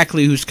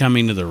exactly who's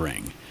coming to the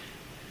ring.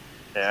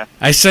 Yeah.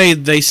 I say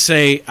they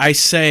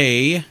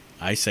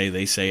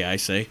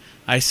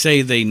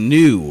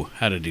knew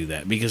how to do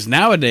that, because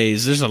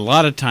nowadays there's a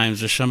lot of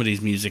times there's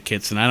somebody's music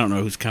hits and I don't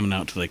know who's coming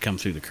out till they come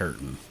through the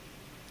curtain.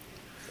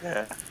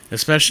 Yeah.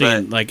 Especially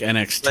in like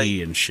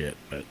NXT and shit.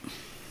 But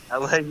I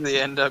like the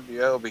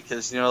NWO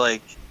because, you know,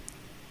 like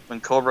when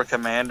Cobra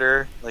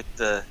Commander,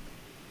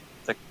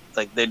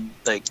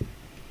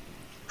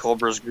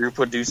 Cobra's group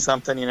would do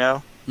something, you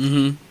know?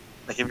 Mm-hmm.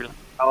 Like he'd be like,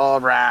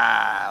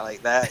 Cobra,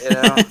 like that, you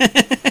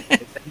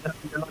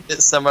know?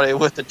 Get somebody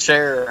with a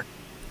chair.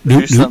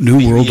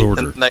 New world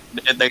order. And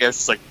they go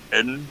just like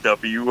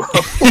NWO.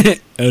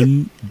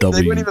 NWO.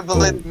 They wouldn't even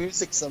play the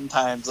music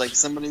sometimes. Like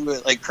somebody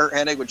would, like Kurt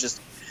Hennig would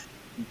just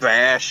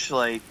bash,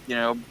 like, you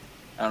know,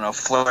 I don't know,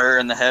 Flair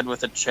in the head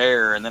with a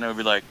chair, and then it would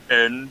be like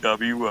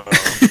NWO.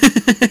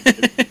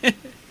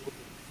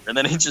 And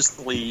then he'd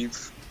just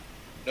leave.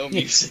 No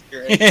music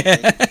or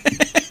anything.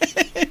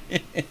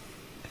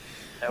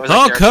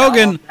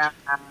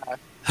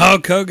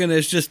 Hulk Hogan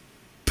has just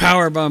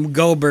powerbombed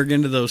Goldberg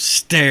into those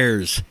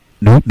stairs.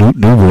 New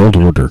world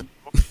order.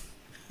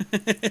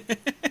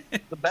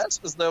 The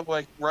best was though,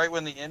 like right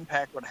when the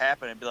impact would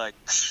happen, it'd be like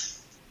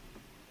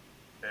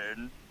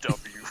NWO.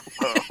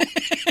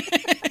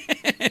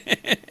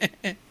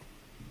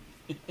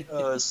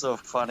 Oh, it's so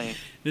funny.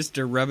 Just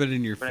to rub it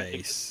in your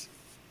face.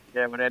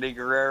 Yeah, when Eddie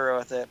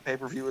Guerrero at that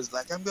pay-per-view was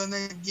like, I'm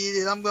gonna get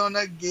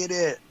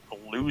it.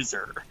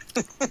 Loser.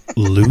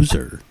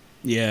 Loser.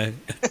 Yeah.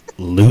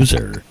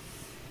 Loser.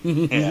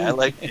 Yeah, I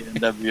like the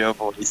NWO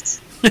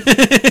voice.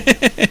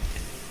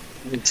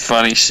 It's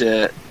funny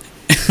shit.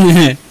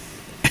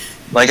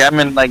 Like, I'm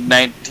in, like,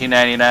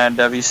 1999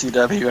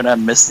 WCW, and I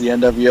miss the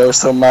NWO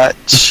so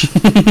much.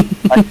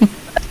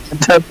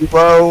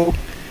 NWO.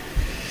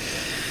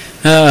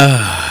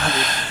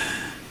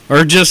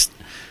 Or just,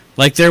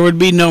 like, there would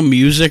be no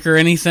music or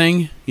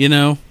anything, you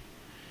know?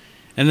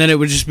 And then it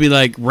would just be,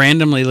 like,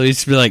 randomly, it'd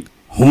just be like,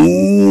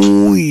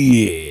 oh,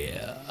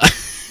 yeah.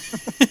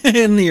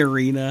 In the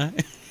arena.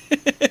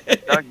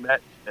 I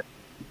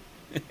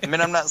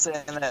mean, I'm not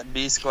saying that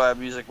B Squad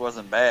music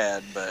wasn't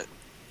bad, but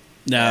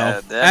no.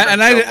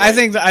 I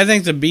think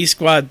the B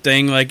Squad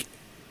thing, like,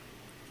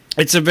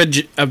 it's a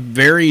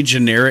very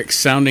generic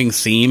sounding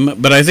theme,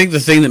 but I think the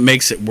thing that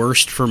makes it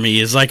worst for me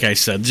is, like I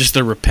said, just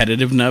the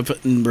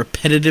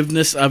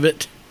repetitiveness of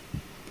it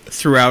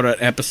throughout an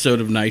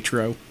episode of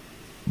Nitro.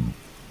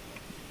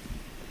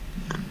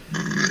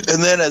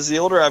 And then as the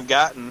older I've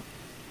gotten,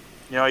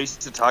 you know, I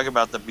used to talk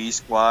about the B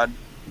Squad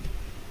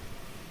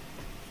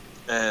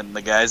and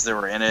the guys that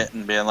were in it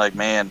and being like,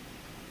 man,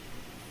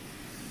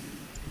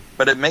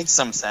 but it makes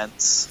some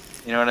sense.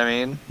 You know what I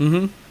mean?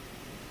 Mm-hmm.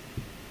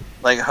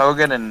 Like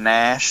Hogan and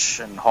Nash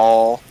and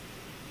Hall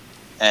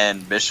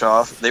and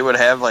Bischoff, they would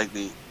have like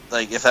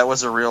if that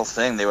was a real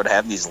thing, they would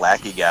have these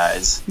lackey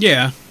guys.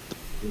 Yeah.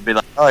 You'd be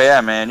like, "Oh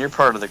yeah, man, you're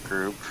part of the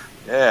group.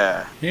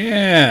 Yeah,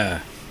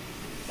 Yeah.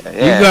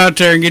 yeah." You go out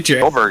there and get your...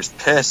 Goldberg's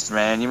pissed,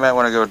 man. You might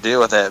want to go deal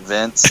with that,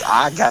 Vince.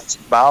 I got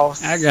you,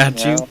 boss. I got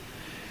you. know?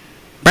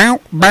 Bow,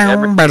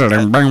 bow,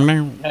 bow,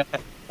 bow, bow.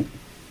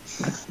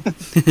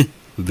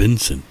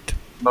 Vincent.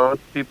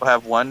 Most people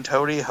have one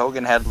toady.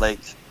 Hogan had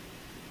like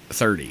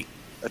 30.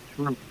 a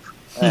troop.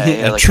 He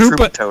had A like troop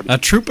a toady.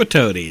 of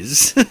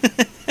toadies.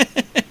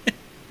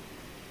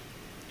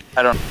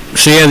 I don't.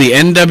 So yeah, the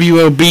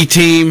NWOB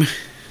team,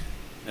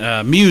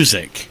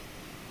 music,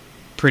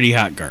 pretty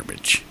hot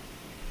garbage.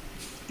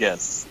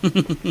 Yes.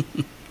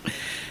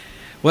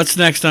 What's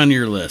next on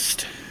your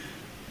list?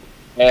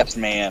 Ass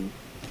man.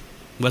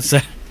 What's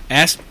that?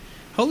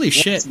 Holy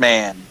shit! Ass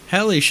man.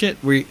 Holy shit!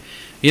 We're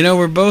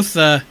both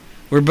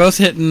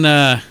hitting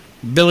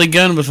Billy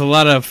Gunn with a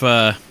lot of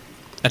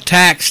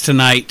attacks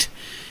tonight,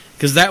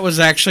 because that was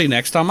actually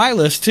next on my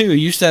list too.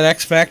 You said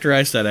X Factor,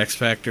 I said X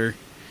Factor,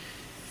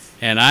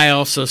 and I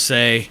also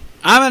say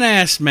I'm an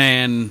ass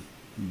man,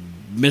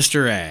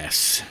 Mr.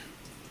 Ass.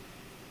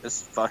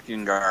 This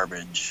fucking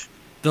garbage.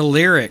 The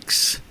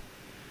lyrics,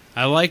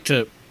 I like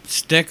to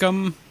stick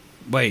 'em.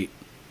 Wait,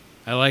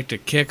 I like to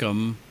kick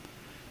 'em.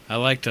 I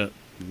like to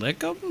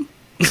lick 'em.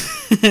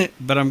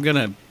 But I'm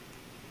gonna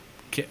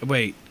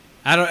wait.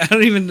 I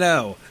don't even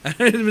know.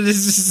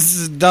 This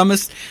is the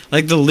dumbest.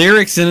 Like, the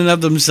lyrics in and of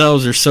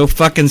themselves are so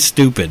fucking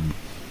stupid.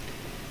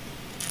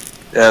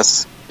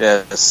 Yes.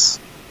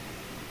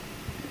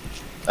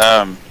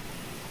 I'm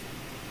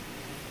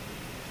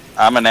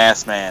an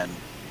ass man.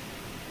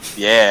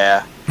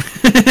 Yeah.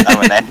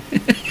 I'm an ass.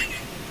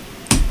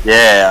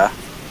 Yeah.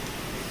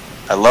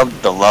 I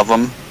love to love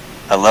them.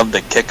 I love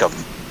to kick them.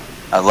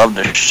 I love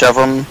to shove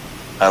them.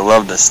 I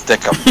love to stick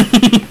them.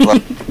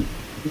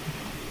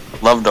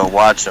 Love to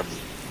watch them.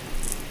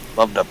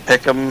 Love to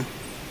pick them.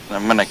 And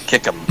I'm gonna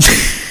kick them.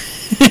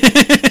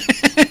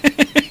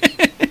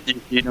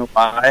 You know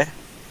why?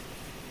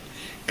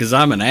 Because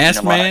I'm an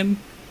ass man?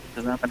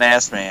 Because I'm an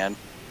ass man.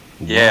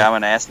 Yeah, I'm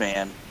an ass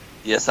man.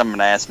 Yes, I'm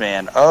an ass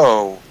man.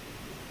 Oh,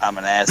 I'm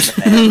an ass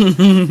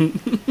man.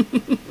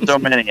 So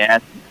many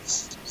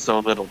asses, so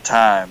little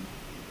time.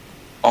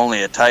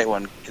 Only a tight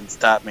one can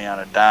stop me on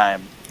a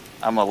dime.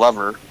 I'm a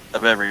lover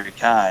of every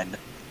kind.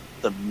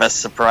 The best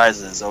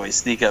surprises always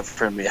sneak up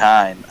from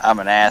behind. I'm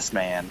an ass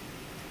man.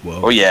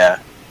 Whoa. Oh yeah,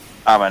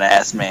 I'm an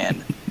ass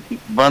man.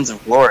 Buns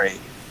of glory,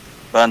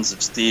 buns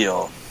of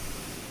steel.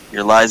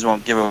 Your lies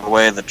won't give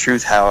away the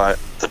truth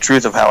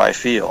of how I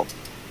feel.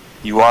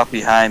 You walk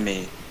behind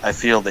me, I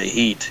feel the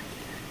heat.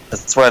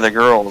 That's why the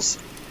girls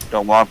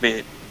don't walk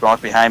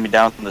behind me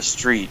down the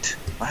street.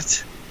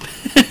 What?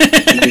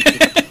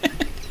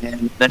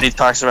 And then he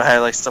talks about how he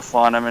likes to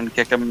flaunt him and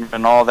kick him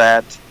and all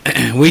that.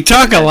 We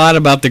talk a lot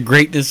about the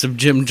greatness of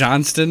Jim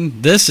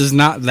Johnston. This is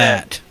not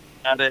that.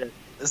 Not it.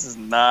 This is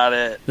not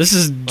it. This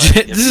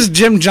is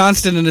Jim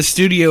Johnston in the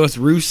studio with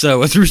Russo.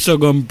 With Russo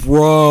going,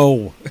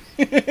 bro.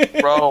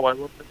 Bro, I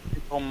love to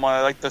stick 'em.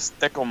 I like to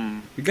stick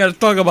 'em. You got to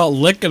talk about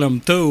licking them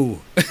too.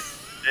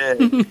 Yeah,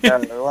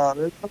 well,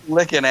 there's some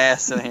licking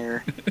ass in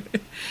here.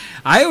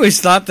 I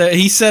always thought that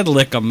he said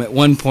lick 'em at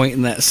one point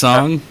in that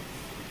song.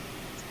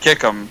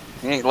 Kick 'em.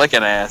 He ain't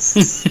licking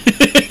ass.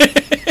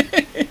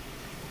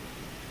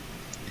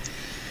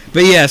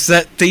 But yes,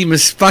 that theme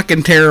is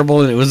fucking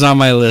terrible, and it was on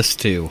my list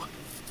too.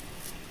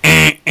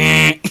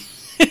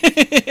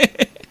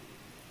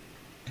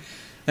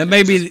 That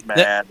may be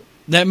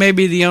that may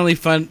be the only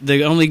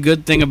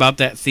good thing about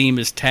that theme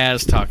is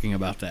Taz talking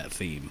about that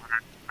theme.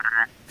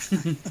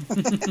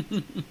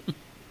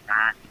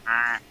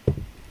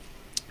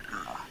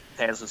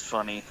 Taz was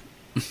funny.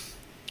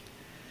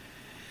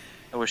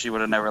 I wish he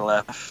would have never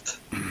left.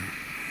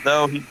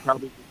 Though he'd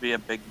probably be a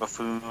big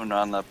buffoon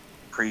on the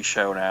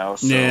pre-show now.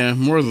 So. Yeah,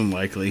 more than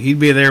likely. He'd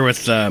be there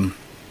with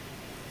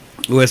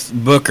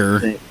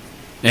Booker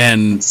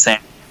and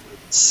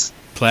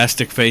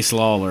Plastic Face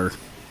Lawler.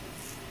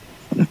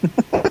 Hey,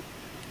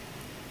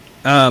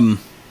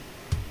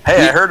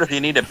 I heard if you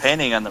need a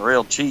painting on the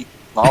real cheap,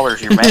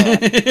 Lawler's your man.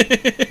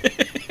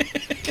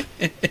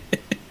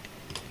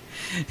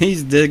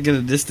 He's going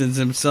to distance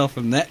himself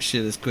from that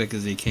shit as quick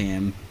as he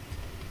can.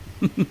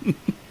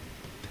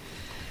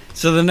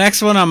 So the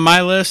next one on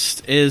my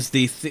list is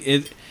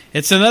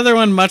it's another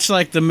one much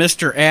like the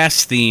Mr.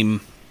 Ass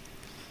theme,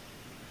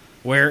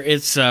 where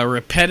it's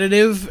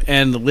repetitive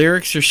and the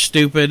lyrics are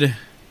stupid,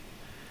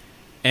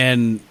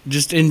 and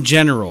just in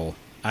general,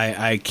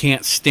 I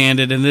can't stand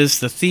it. And this is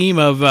the theme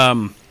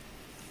of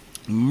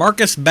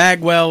Marcus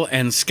Bagwell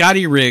and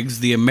Scotty Riggs,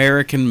 the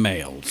American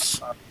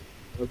Males.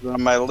 It was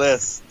on my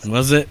list.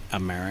 Was it?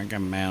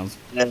 American Males.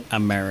 Yeah.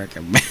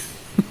 American Males.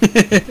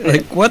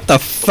 Like, what the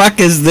fuck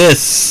is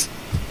this?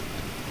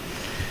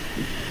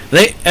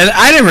 And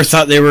I never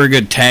thought they were a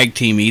good tag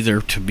team either,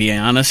 to be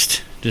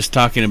honest. Just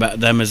talking about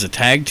them as a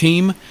tag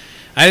team,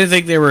 I didn't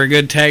think they were a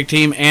good tag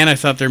team, and I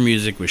thought their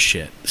music was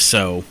shit.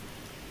 So,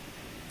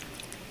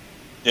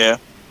 yeah,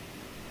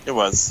 it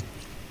was.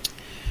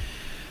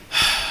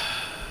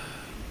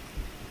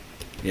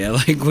 Yeah,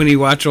 like when you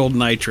watch old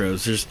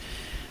Nitros,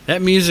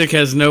 That music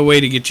has no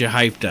way to get you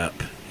hyped up.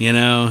 You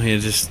know, you're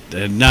just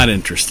not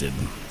interested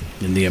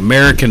in the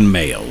American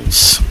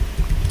males.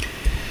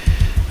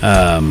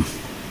 Well,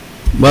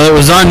 it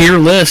was on your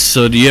list,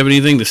 so do you have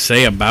anything to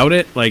say about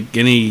it? Like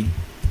any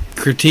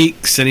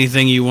critiques,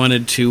 anything you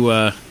wanted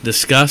to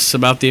discuss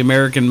about the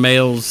American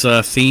males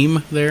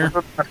theme there?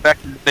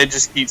 They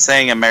just keep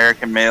saying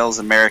American males,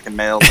 American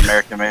males,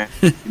 American males.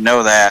 You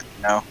know that,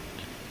 you know.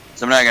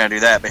 So I'm not going to do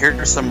that. But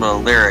here's some of the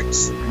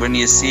lyrics. When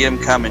you see them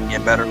coming, you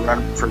better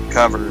run for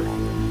cover.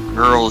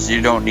 Girls,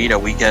 you don't need a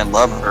weekend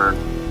lover.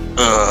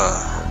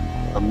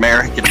 Ugh.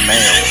 American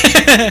males.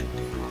 It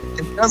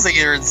sounds like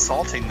you're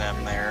insulting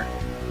them there.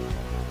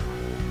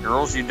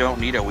 Girls, you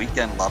don't need a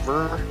weekend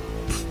lover?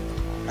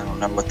 I don't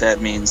know what that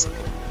means.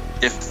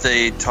 If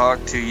they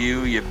talk to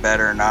you, you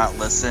better not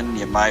listen.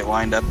 You might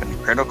wind up in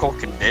critical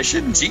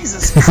condition.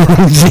 Jesus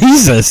Christ.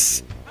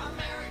 Jesus.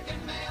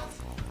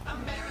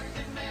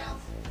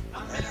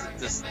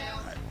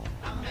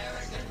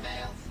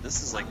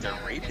 This is like they're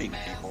raping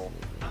people.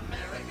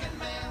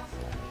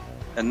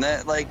 And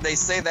that, like, they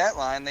say that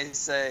line, they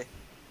say...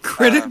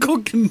 Critical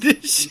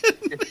condition?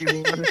 If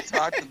you want to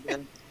talk to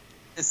them...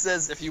 It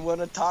says, if you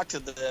want to talk to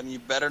them, you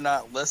better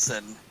not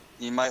listen.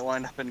 You might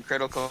wind up in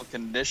critical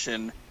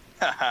condition.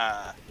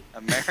 Haha.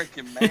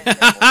 American man.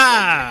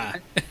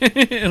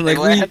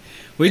 Like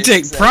we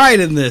take pride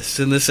in this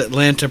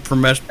Atlanta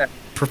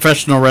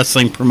professional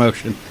wrestling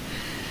promotion.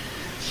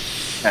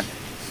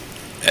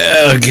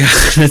 Oh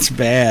god, that's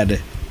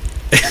bad.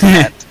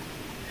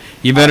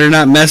 You better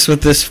not mess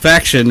with this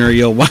faction or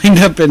you'll wind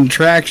up in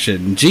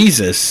traction.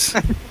 Jesus.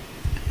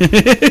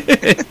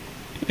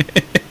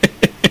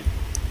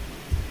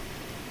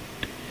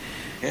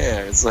 Yeah,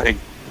 it's like,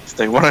 if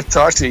they want to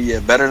talk to you,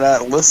 you better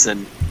not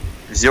listen,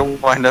 because you'll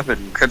wind up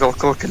in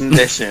critical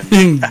condition.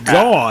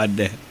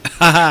 God.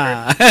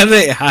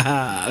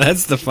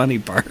 That's the funny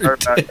part.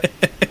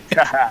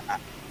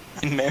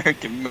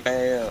 American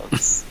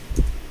males.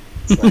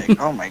 It's like,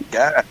 oh my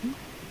god. I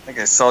think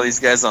I saw these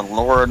guys on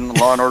Law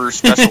and Order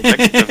Special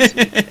Victims.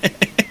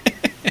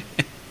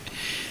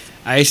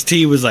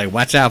 Ice-T was like,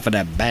 watch out for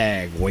that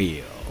bag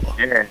wheel.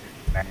 Yeah,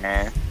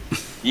 man.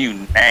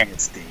 You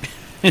nasty.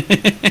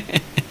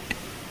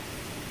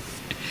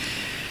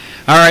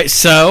 All right,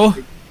 so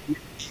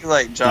You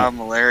like John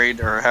Mallory,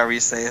 or however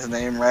you say his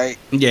name, right?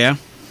 Yeah.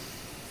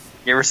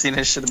 You ever seen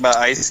his shit about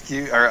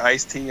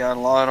Ice-T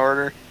on Law and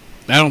Order?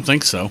 I don't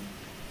think so.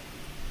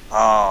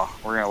 Oh,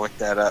 we're gonna look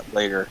that up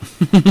later.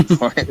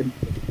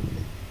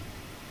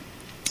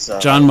 So,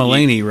 John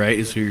Mulaney, right,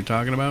 is who you're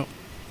talking about?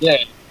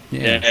 Yeah.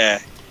 Yeah. Yeah.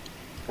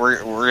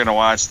 We're gonna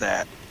watch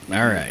that.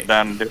 All right.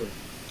 Done. Do it.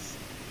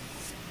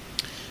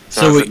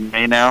 So is it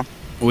me now?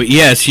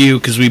 Yeah, it's you,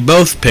 because we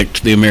both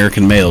picked the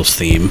American Males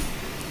theme.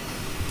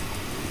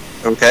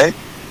 Okay.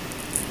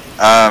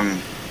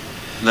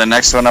 The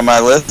next one on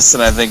my list,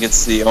 and I think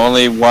it's the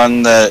only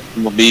one that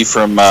will be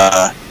from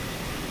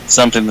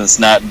something that's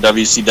not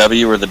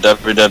WCW or the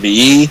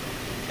WWE,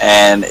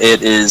 and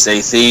it is a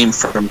theme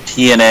from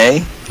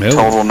TNA,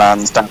 Total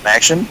Nonstop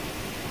Action,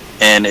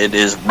 and it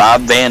is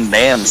Rob Van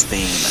Dam's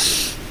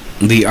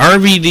theme. The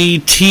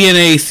RVD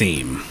TNA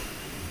theme.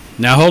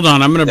 Now, hold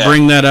on, I'm going to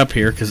bring that up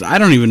here, because I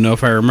don't even know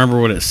if I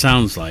remember what it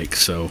sounds like,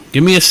 so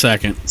give me a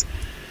second.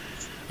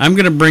 I'm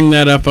going to bring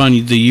that up on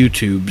the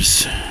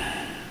YouTubes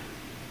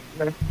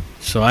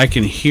so I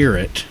can hear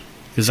it,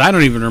 because I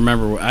don't even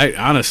remember. I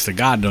honest to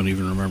God don't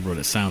even remember what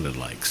it sounded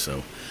like.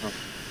 So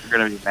you're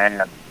gonna be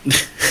mad.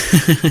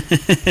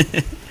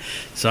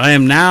 So I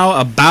am now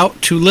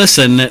about to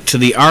listen to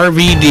the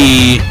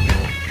RVD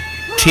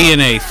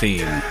TNA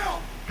theme.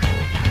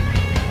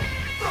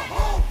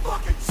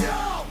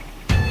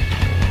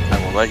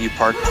 I will let you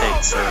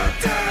partake, sir.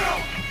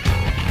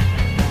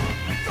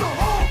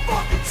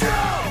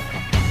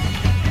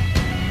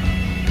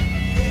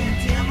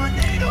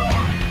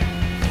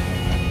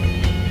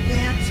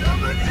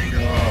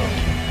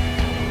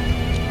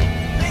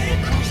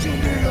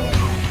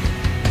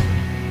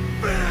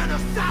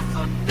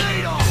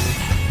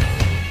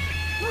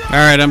 All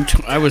right,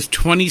 I was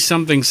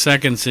 20-something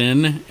seconds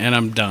in, and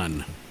I'm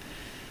done.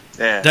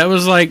 Yeah. That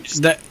was like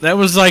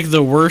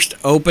the worst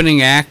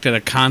opening act at a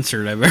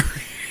concert I've ever.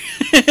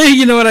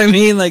 You know what I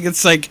mean? Like,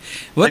 it's like,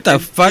 what the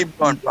fuck? Keep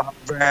on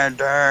Van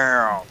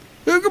Dam.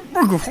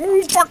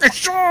 Whole fucking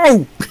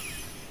show.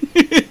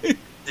 Did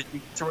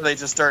you see where they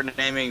just started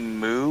naming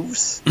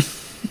moves?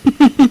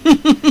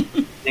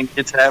 Think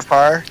it's half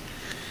par?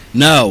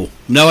 No,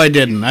 I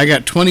didn't. I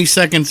got 20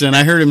 seconds in.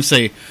 I heard him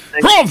say,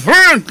 Rob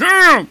Van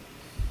Dam.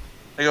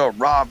 They go,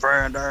 Rob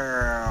Van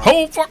Dam.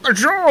 Whole fucking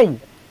show.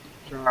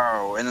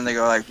 And then they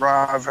go like,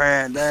 Rob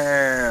Van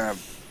Dam.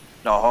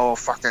 The whole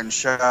fucking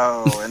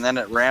show. And then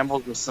it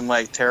rambles with some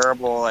like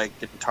terrible like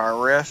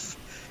guitar riff.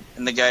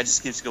 And the guy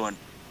just keeps going,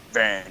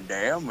 Van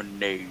Dam and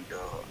Nada.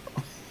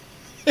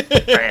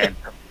 Van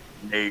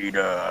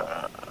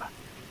Nada.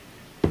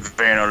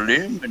 Van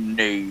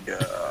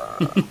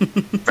Eliminada.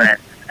 Van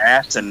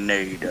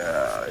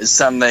Assinator. It's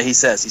something that he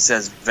says. He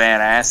says Van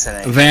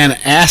Assinator. Van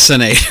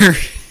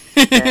Assinator.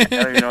 I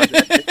don't even know what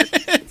that is.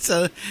 It's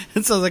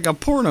sounds like a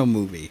porno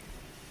movie.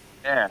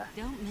 Yeah.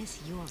 Don't miss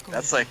your goal.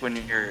 That's like when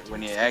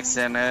you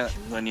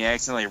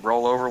accidentally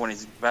roll over when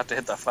he's about to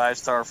hit the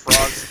 5-star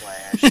frog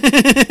splash.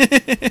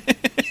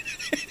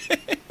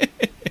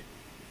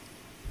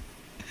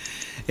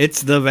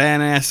 It's the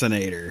Van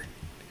Assinator.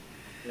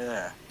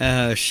 Yeah.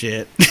 Oh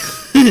shit.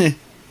 It's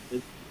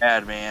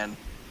bad, man.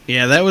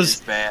 Yeah, that was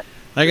It's bad.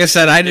 like I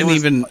said. I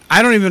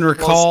don't even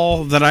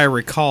recall that I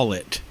recall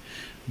it,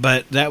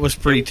 but that was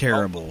pretty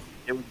terrible.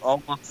 It was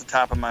almost the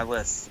top of my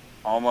list.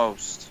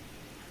 Almost.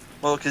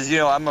 Well, because,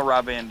 I'm a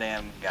Rob Van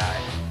Dam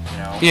guy,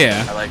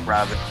 Yeah. I like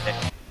Rob Van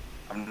Dam.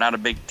 I'm not a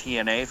big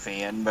TNA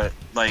fan, but,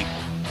 I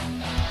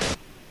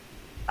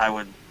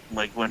would,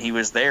 when he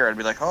was there, I'd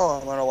be like, oh,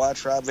 I'm going to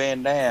watch Rob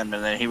Van Dam,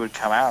 and then he would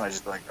come out, and I'd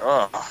just be like,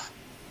 oh,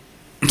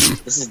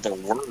 this is the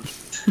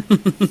worst.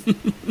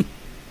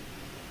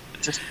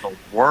 Just the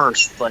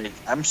worst.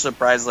 I'm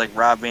surprised,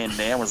 Rob Van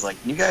Dam was like,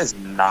 you guys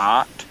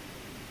not,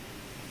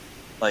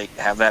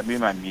 have that be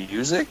my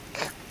music?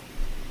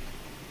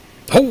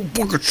 Whole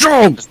fucking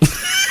show.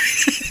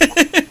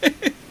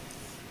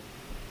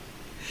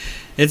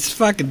 It's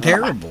fucking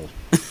terrible.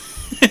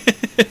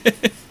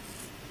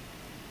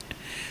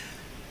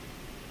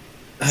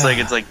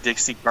 It's like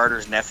Dixie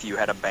Carter's nephew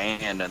had a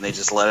band and they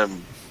just let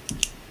him.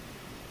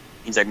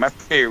 He's like, my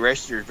favorite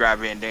wrestler is Rob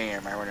Van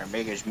Dam. I want to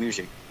make his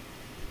music.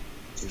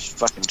 It's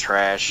fucking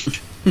trash.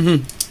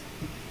 But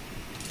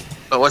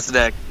what's the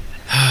next?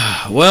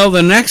 Well,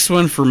 the next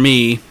one for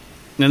me,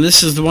 and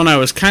this is the one I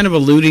was kind of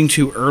alluding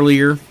to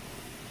earlier,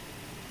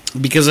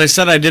 because I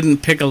said I didn't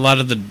pick a lot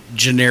of the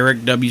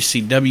generic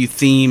WCW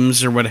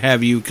themes or what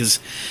have you,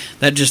 because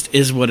that just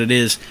is what it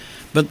is.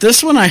 But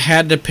this one I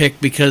had to pick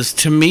because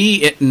to me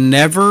it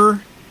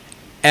never,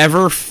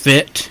 ever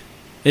fit.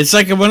 It's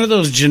like one of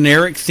those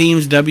generic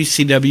themes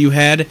WCW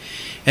had,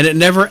 and it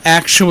never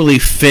actually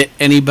fit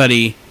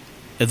anybody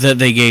that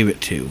they gave it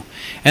to.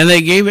 And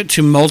they gave it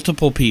to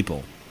multiple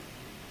people.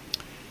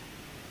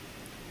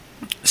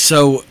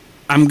 So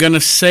I'm going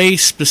to say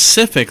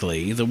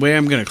specifically, the way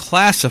I'm going to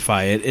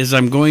classify it is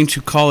I'm going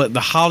to call it the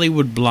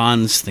Hollywood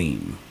Blondes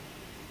theme.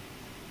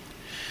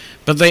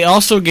 But they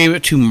also gave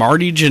it to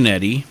Marty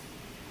Jannetty.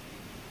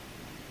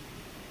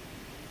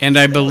 And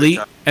I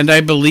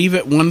believe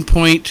at one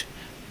point,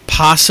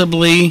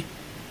 possibly,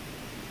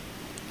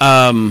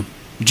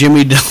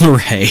 Jimmy Del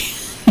Rey.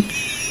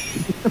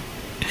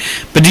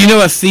 But do you know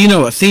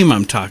what theme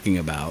I'm talking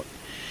about?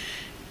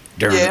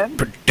 Yeah.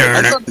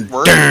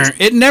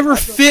 It never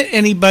fit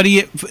anybody.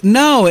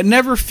 It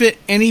never fit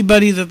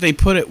anybody that they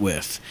put it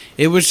with.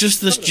 It was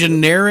just this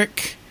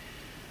generic,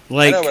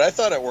 I know, but I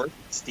thought it worked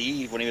with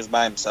Steve when he was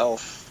by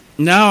himself.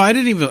 No, I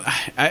didn't even.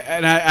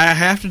 I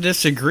have to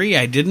disagree.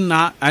 I did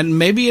not.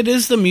 Maybe it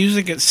is the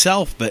music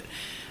itself, but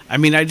I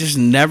mean, I just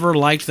never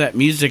liked that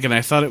music, and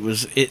I thought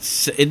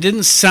it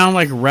didn't sound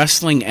like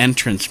wrestling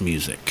entrance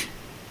music.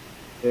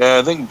 Yeah,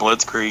 I think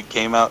Blitzkrieg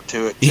came out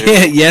to it, too.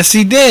 Yeah, yes,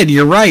 he did.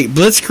 You're right.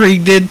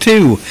 Blitzkrieg did,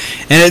 too.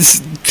 And it's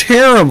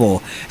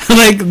terrible.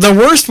 The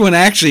worst one,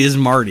 actually, is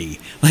Marty.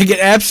 It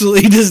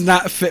absolutely does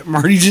not fit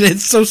Marty Jannetty.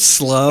 It's so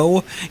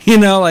slow.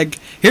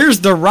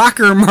 Here's the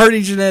rocker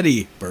Marty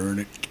Jannetty. Burn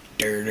it.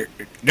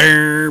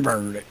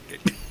 Burn it.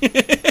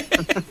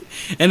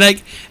 And,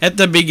 at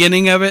the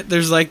beginning of it,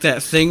 there's,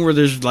 that thing where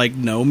there's,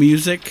 no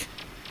music.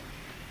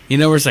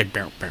 Where it's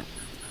bow, bow.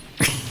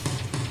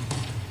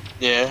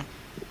 Yeah.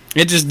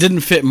 It just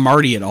didn't fit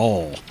Marty at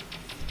all.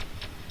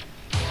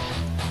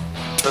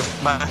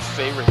 My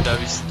favorite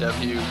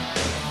WCW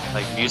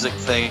music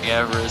thing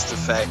ever is the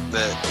fact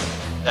that,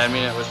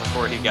 it was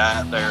before he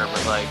got there,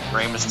 but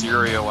Rey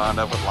Mysterio wound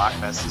up with Loch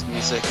Ness's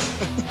music.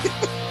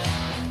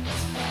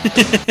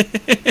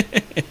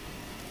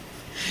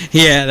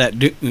 Yeah, that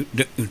do.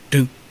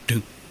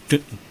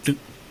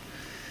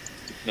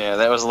 Yeah,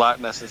 that was Loch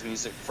Ness's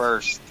music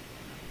first.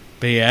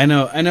 But yeah,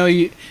 I know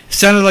you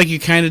sounded like you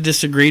kind of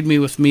disagreed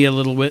with me a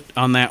little bit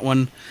on that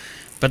one.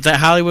 But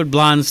that Hollywood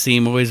Blondes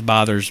theme always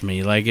bothers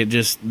me.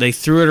 They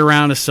threw it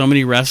around to so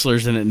many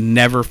wrestlers and it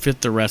never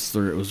fit the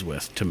wrestler it was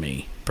with, to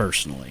me,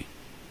 personally.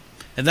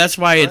 And that's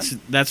why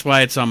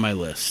it's on my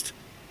list.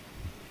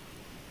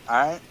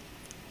 Alright.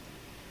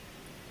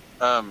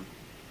 Am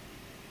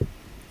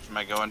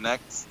I going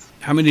next?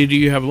 How many do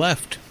you have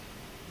left?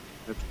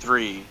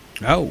 3.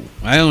 Oh,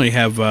 I only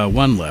have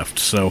 1 left,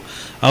 so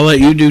I'll let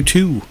you do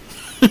 2.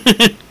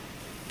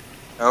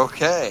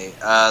 Okay,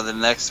 the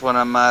next one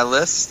on my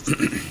list.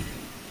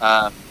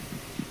 I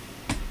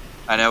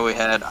know we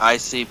had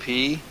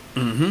ICP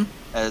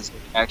as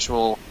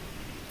actual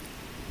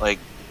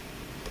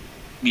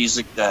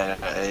music. I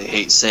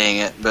hate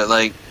saying it, but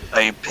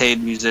a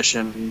paid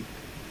musician.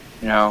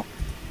 That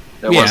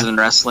wasn't in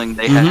wrestling.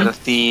 They had a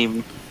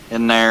theme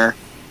in there.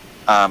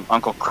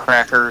 Uncle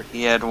Cracker,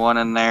 he had one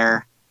in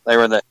there. They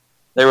were the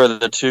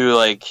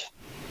 2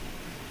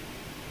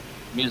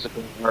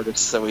 musical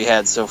artists that we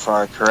had so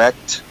far,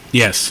 correct?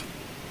 Yes.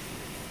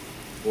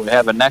 We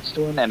have a next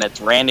one, and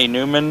it's Randy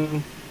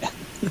Newman.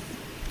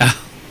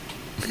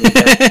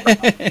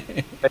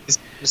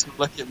 Just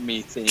look at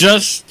me, Theme.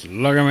 Just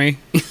look at me.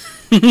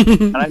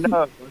 And I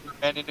know it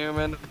Randy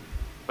Newman.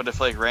 But if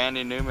like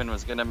Randy Newman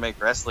was gonna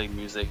make wrestling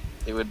music,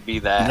 it would be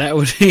that. That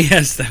would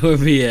that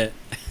would be it.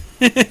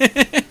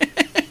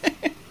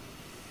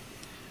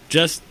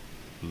 Just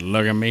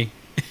look at me.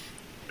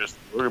 Just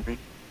look at me.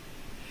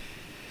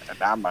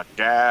 And I'm a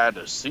guy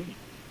to see.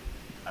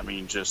 I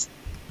mean, just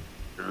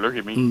look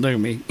at me. Look at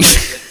me.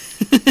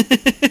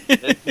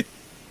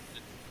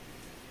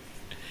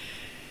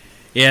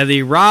 Yeah,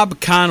 the Rob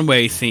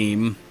Conway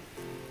theme.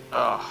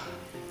 Oh,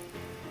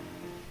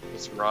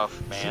 it's rough,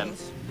 man.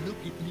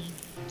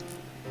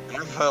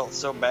 I felt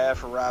so bad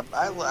for Rob.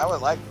 I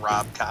would like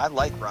Rob. I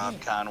like Rob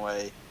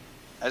Conway.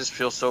 I just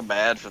feel so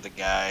bad for the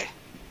guy.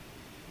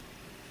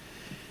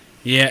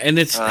 Yeah, and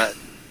it's I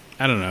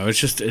don't know.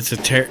 It's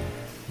a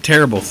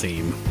terrible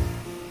theme.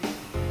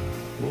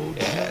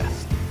 Yeah,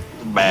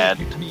 bad.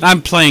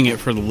 I'm playing it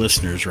for the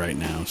listeners right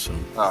now. So.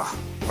 Oh,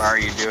 why are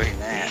you doing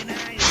that?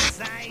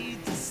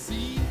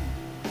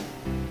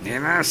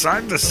 And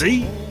outside the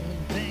sea.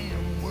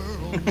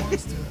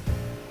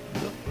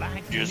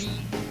 Just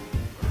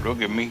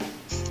look at me.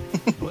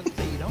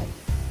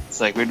 It's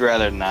like we'd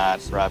rather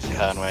not, Rob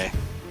Conway.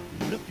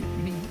 Look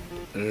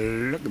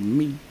at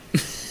me.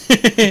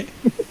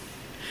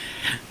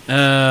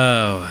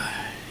 Oh,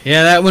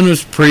 yeah, that one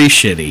was pretty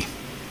shitty.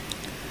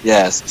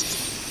 Yes.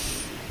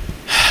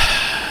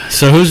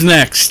 So who's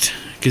next?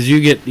 Because you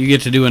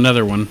get to do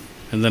another one,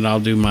 and then I'll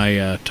do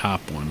my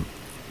top one.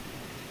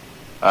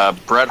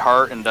 Bret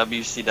Hart and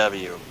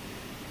WCW.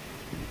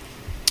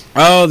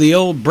 Oh, the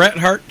old Bret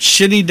Hart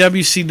shitty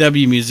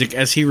WCW music,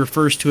 as he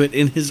refers to it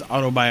in his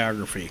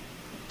autobiography.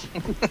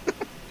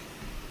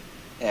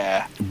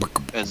 Yeah,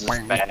 it's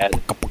just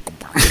bad.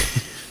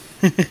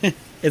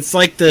 It's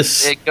like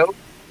this.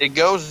 It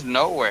goes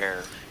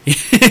nowhere.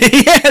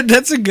 Yeah,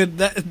 that's a good.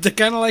 That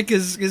kind of like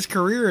his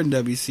career in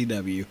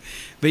WCW.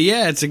 But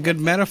yeah, it's a good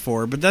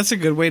metaphor. But that's a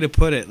good way to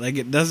put it. Like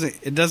it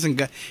doesn't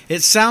go.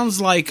 It sounds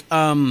like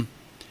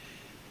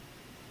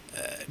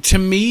to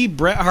me,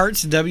 Bret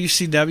Hart's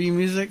WCW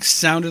music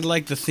sounded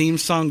like the theme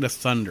song to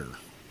Thunder.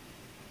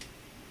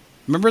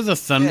 Remember the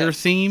Thunder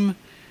theme?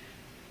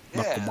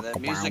 Yeah,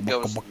 that music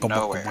goes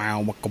nowhere.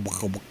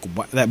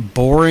 That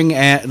boring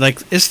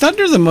like, is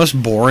Thunder the most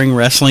boring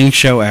wrestling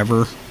show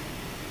ever?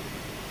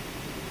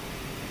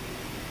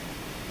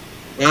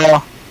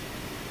 Yeah.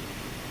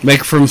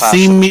 Like from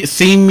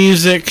theme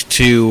music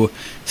to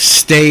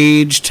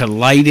stage to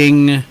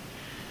lighting.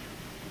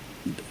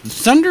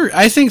 Thunder,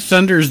 I think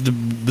Thunder's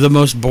the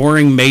most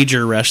boring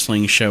major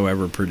wrestling show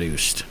ever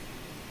produced.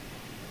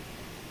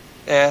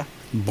 Yeah.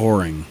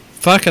 Boring.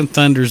 Fucking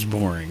Thunder's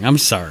boring. I'm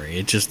sorry,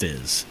 it just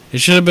is. It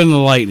should have been the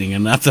lightning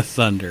and not the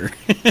thunder.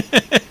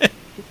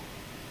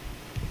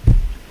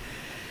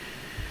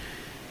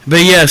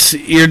 But yes,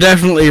 you're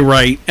definitely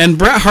right. And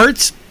Bret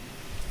Hart's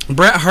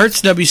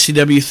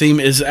WCW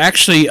theme is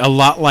actually a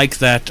lot like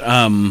that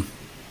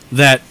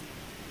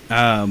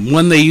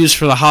one they used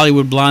for the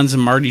Hollywood Blondes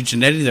and Marty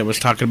Jannetty that I was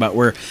talking about,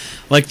 where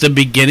like the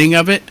beginning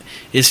of it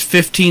is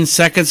 15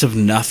 seconds of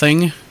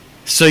nothing.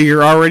 So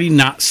you're already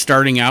not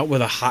starting out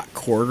with a hot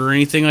chord or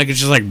anything. Like, it's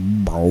just like...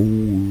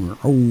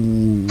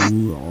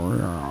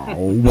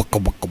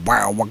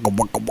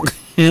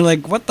 You're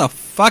like, what the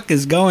fuck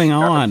is going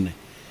on?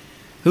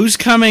 Who's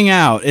coming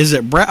out? Is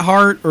it Bret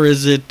Hart or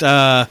is it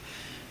Jerry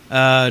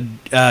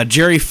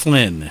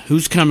Flynn?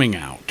 Who's coming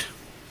out?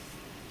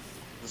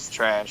 It's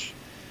trash.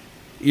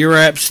 You're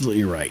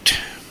absolutely right.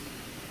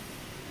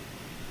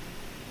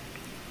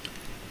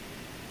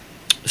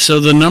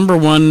 So the number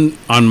one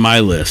on my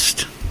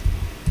list,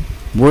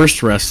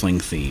 worst wrestling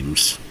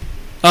themes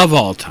of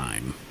all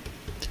time,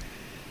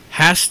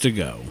 has to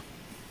go.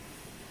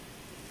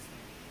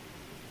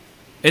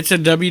 It's a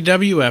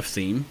WWF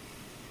theme,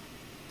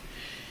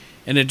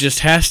 and it just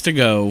has to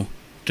go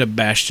to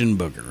Bastion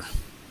Booger.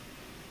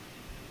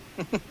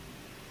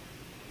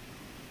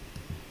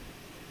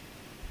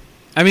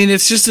 I mean,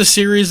 it's just a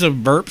series of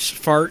burps,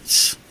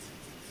 farts.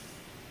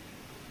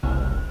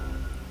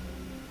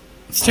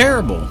 It's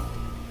terrible.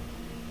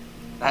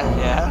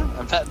 Yeah,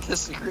 I'm not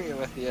disagreeing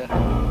with you.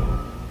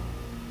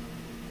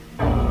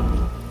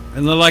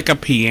 And they're like a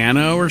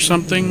piano or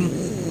something,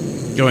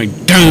 going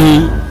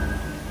dun,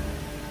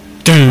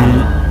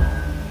 dun.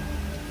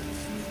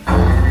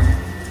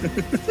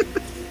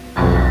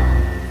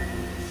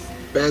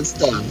 Bad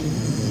stuff.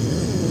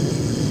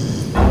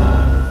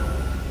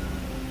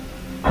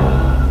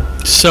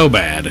 So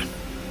bad.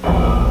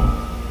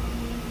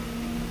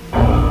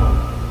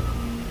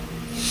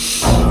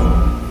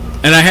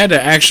 And I had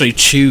to actually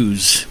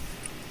choose,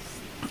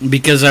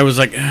 because I was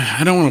like,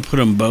 I don't want to put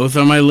them both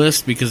on my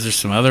list because there's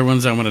some other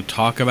ones I want to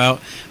talk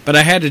about. But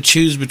I had to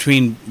choose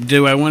between,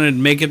 do I want to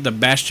make it the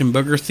Bastion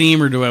Booger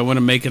theme or do I want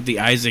to make it the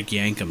Isaac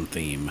Yankem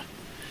theme?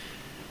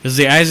 Because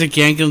the Isaac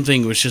Yankem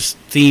thing was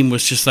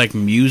just like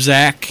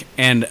Muzak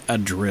and a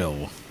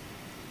drill.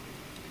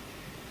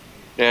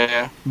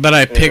 Yeah. But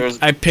I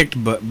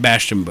picked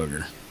Bastion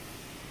Booger.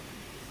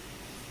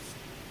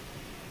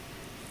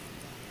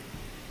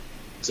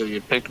 So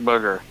you picked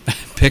Booger.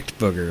 Picked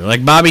Booger,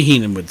 like Bobby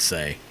Heenan would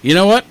say. You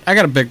know what? I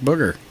gotta pick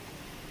Booger.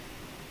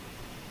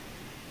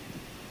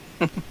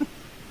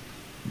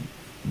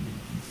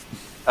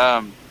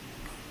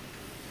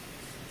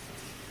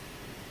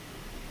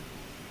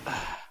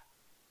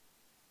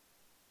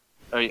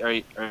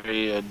 Are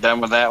you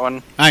done with that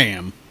one? I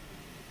am.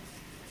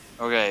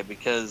 Okay,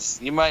 because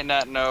you might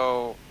not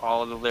know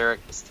all of the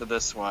lyrics to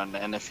this one,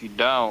 and if you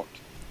don't,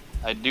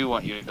 I do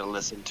want you to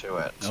listen to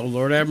it. Oh,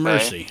 Lord have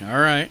mercy. All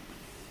right.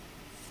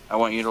 I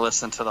want you to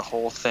listen to the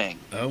whole thing.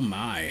 Oh,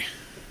 my.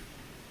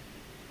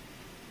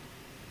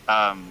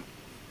 And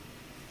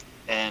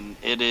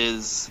it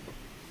is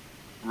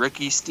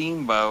Ricky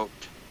Steamboat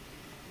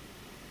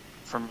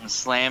from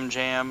Slam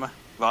Jam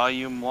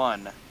Volume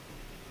 1,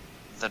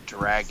 The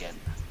Dragon.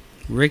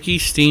 Ricky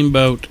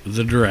Steamboat,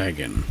 The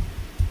Dragon.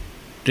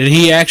 Did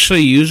he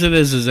actually use it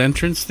as his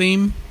entrance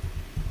theme?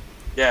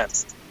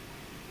 Yes.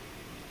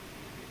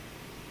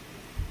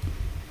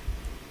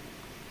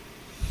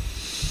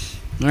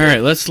 All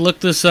right, let's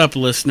look this up,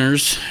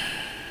 listeners.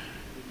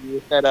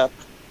 You head up.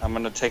 I'm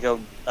going to take a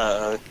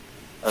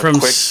From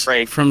quick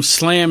break. From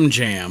Slam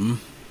Jam.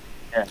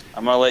 Yeah,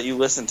 I'm going to let you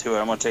listen to it.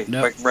 I'm going to take a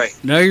quick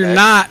break. No, you're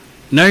not.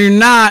 No, you're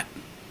not.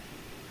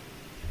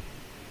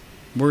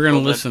 We're going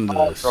to listen to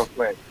this. Real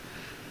quick.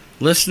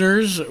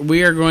 Listeners,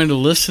 we are going to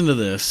listen to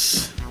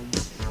this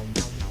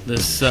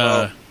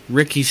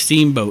Ricky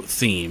Steamboat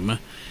theme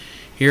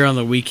here on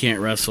the We Can't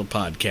Wrestle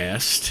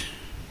podcast.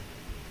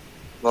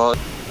 Well,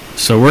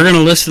 so we're going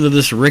to listen to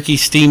this Ricky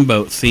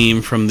Steamboat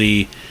theme from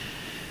the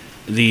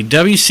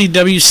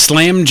WCW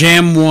Slam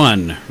Jam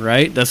 1,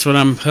 right? That's what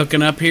I'm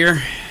hooking up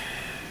here?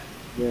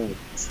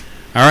 yes.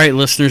 All right,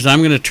 listeners, I'm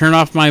going to turn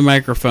off my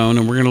microphone,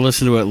 and we're going to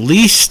listen to at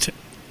least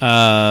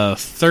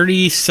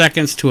 30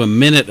 seconds to a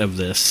minute of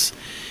this,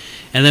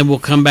 and then we'll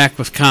come back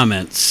with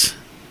comments.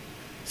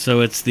 So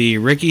it's the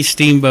Ricky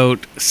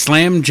Steamboat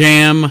Slam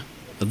Jam,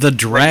 The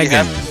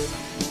Dragon.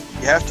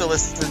 You have to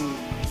listen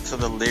to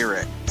the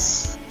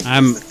lyrics.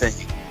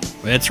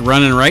 It's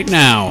running right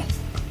now.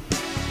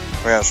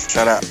 Well,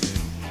 shut up.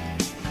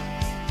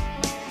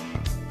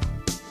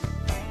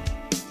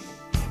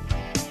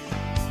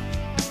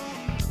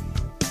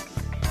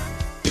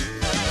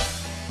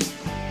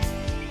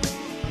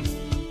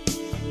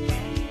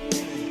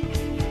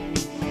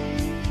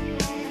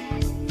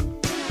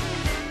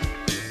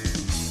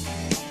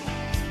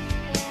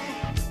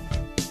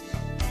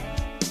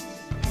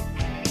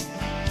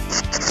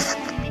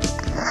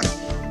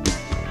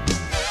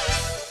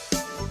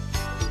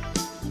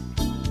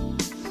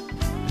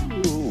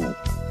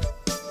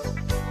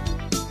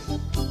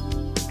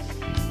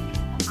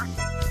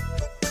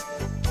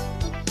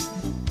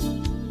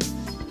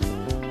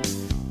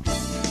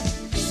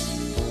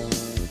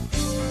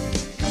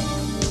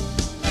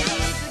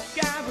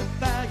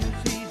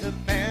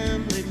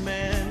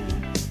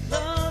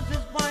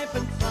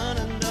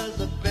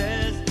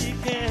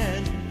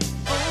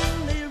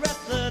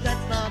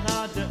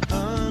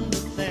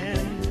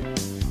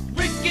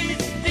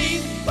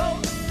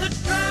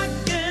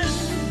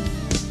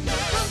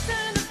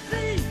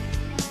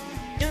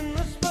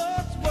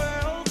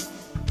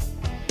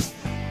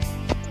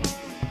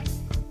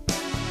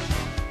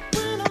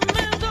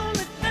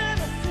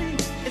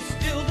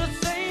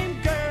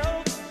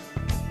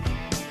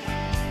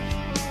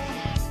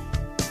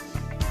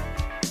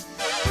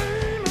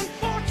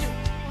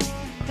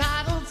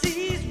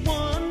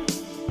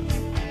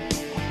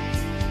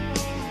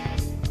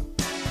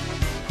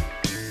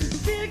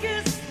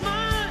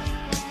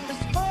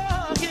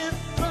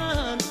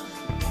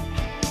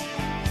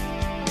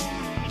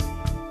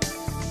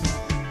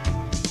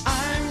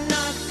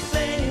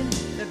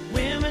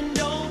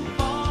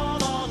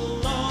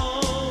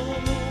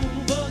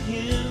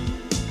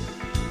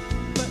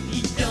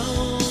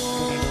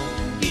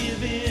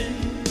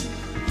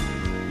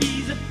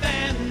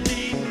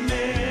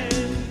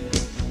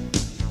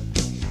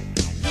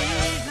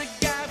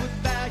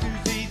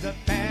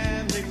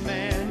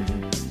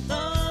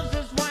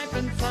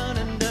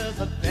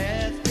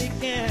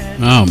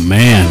 Oh,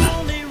 man.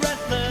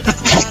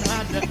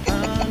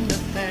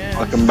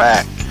 Welcome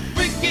back.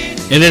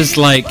 It is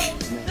like...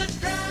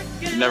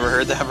 You've never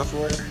heard that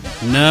before?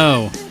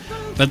 No.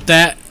 But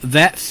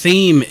that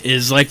theme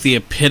is like the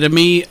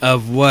epitome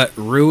of what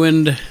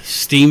ruined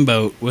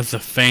Steamboat with the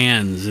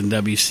fans in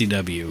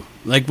WCW.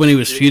 Like when he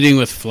was feuding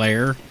with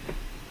Flair.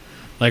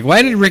 Like,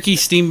 why did Ricky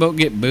Steamboat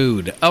get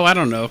booed? Oh, I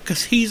don't know.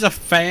 Because he's a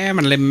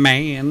family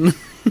man.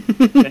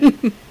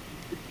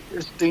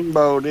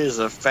 Steamboat is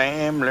a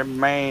family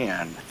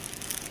man,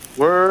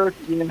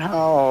 working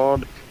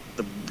hard,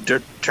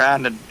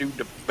 trying to do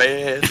the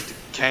best he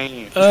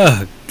can.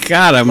 Oh,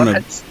 God, I'm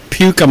going to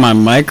puke on my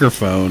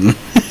microphone.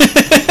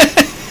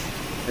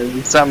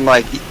 Something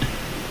like...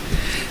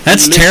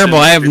 That's terrible.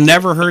 I have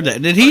never heard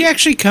that. Did he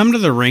actually come to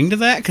the ring to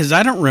that? Because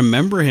I don't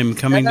remember him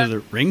coming to the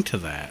ring to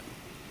that.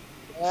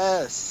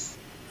 Yes.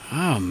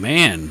 Oh,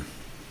 man.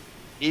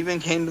 He even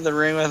came to the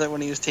ring with it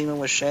when he was teaming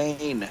with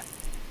Shane.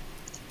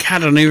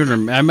 God, I don't even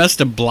remember. I must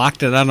have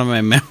blocked it out of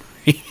my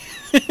memory.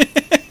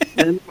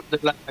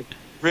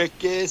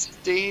 Ricky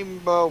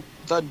Steamboat,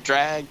 the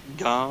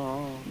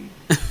Dragon.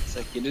 It's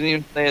like you didn't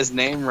even say his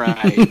name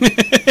right.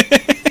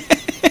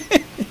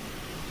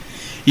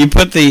 You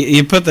put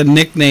the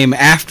nickname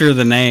after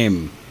the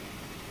name.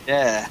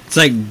 Yeah. It's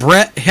like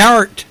Bret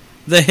Hart,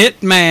 the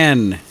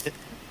Hitman.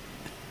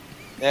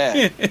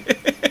 Yeah.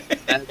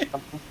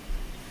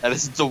 That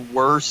is the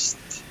worst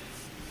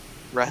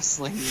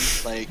wrestling,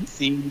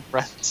 theme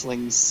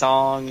wrestling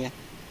song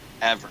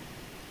ever.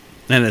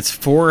 And it's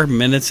 4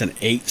 minutes and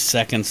 8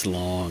 seconds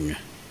long.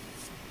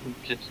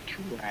 Just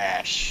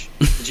trash.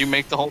 Did you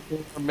make the whole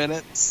 4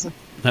 minutes?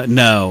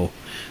 No.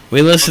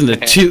 We listened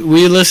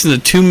to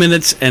 2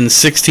 minutes and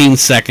 16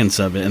 seconds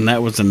of it, and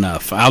that was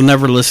enough. I'll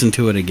never listen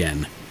to it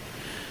again.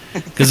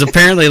 Because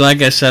apparently,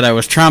 like I said, I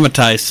was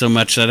traumatized so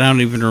much that I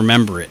don't even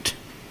remember it.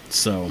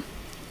 So,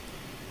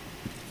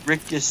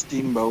 Ricky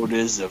Steamboat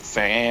is a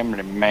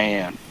family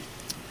man,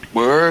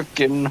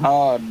 working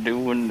hard,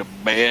 doing the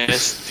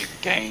best he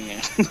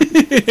can.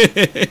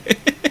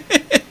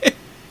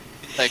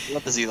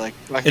 What is he like?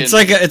 Fucking...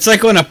 It's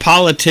like when a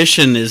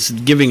politician is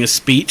giving a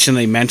speech and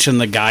they mention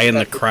the guy in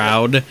the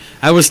crowd.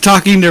 I was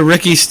talking to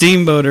Ricky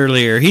Steamboat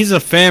earlier. He's a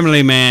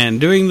family man,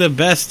 doing the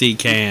best he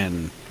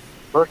can.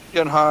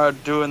 Working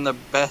hard, doing the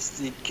best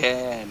he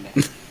can.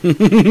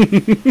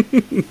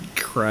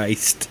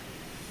 Christ.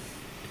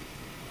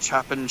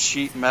 Chopping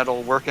sheet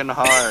metal, working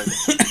hard.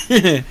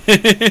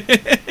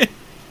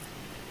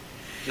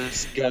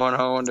 Just going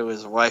home to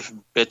his wife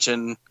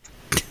bitching.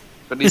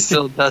 But he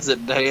still does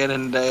it day in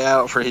and day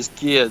out for his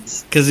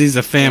kids. Because he's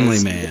a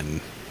family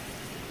man.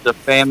 He's a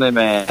family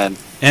man.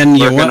 And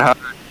you working hard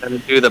to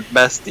do the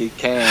best he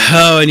can.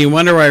 Oh, and you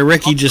wonder why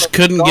Ricky just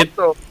couldn't get...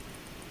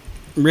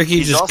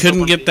 Ricky just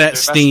couldn't get that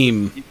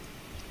steam.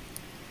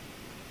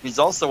 He's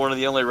also one of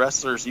the only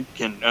wrestlers you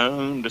can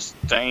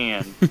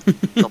understand.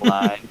 The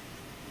line.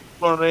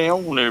 One of the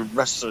only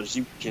wrestlers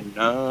you can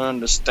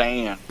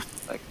understand.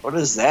 Like, what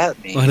does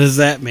that mean? What does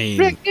that mean?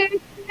 Ricky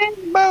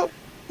Steamboat,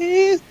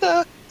 he's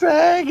the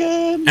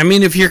dragon. I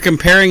mean, if you're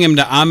comparing him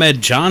to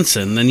Ahmed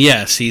Johnson, then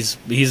yes, he's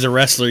a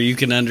wrestler you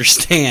can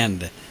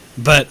understand.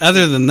 But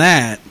other than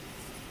that...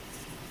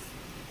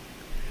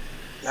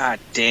 God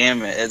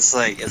damn it.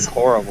 It's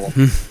horrible.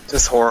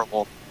 Just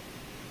horrible.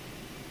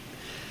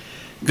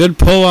 Good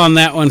pull on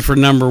that one for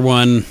number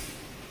one.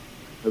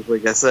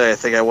 Like I said, I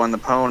think I won the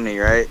pony,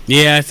 right?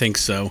 Yeah, I think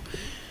so.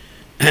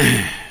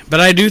 But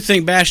I do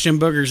think Bastion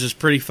Boogers is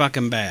pretty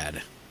fucking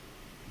bad.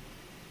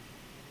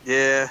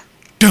 Yeah.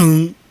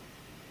 Dun.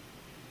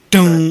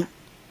 Dun.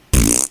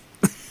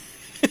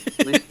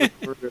 At least the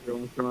burger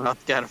come out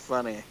kind of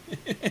funny.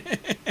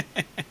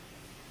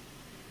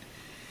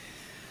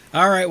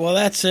 All right, well,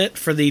 that's it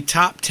for the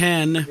top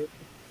 10.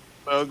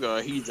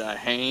 Booger, he's a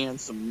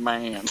handsome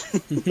man.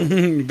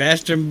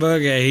 Bastion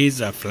Booger,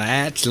 he's a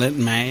flatulent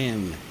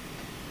man.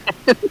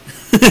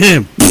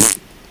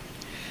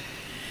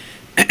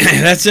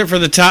 That's it for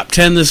the top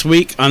 10 this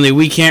week on the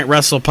We Can't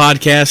Wrestle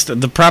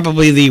podcast.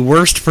 Probably the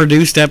worst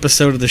produced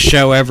episode of the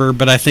show ever,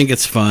 but I think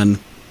it's fun.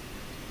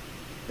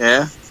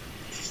 Yeah?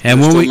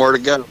 And There's still more to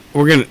go.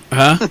 We're going to...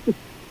 Huh?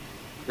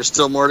 There's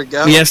still more to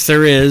go? Yes,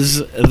 there is.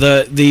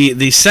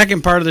 The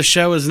second part of the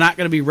show is not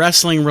going to be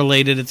wrestling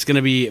related. It's going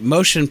to be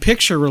motion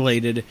picture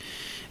related,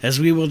 as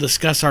we will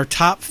discuss our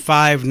top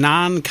 5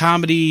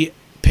 non-comedy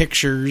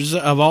pictures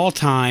of all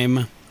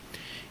time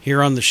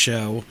here on the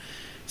show.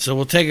 So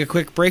we'll take a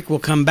quick break. We'll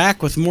come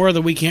back with more of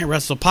the We Can't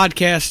Wrestle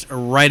podcast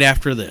right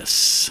after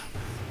this.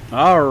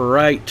 All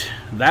right.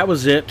 That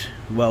was it.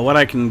 Well, what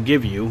I can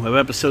give you of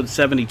episode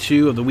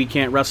 72 of the We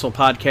Can't Wrestle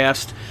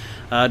podcast.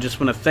 Just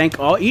want to thank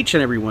each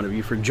and every one of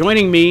you for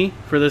joining me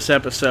for this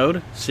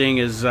episode, seeing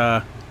as,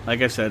 like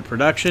I said,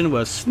 production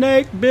was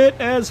Snakebit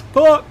as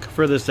fuck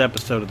for this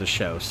episode of the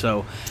show.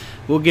 So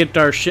we'll get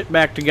our shit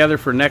back together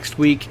for next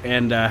week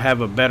and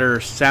have a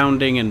better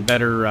sounding and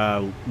better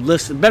to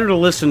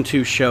listen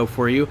to show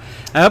for you.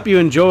 I hope you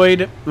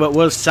enjoyed what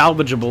was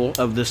salvageable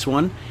of this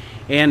one.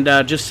 And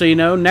just so you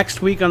know,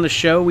 next week on the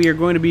show we are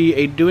going to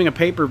be doing a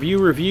pay-per-view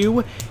review.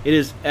 It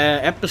is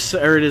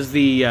episode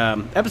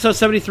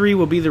 73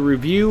 will be the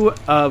review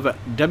of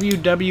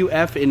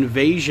WWF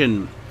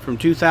Invasion from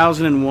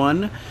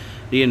 2001.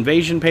 The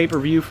Invasion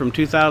pay-per-view from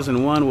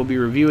 2001. We'll be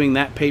reviewing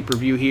that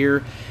pay-per-view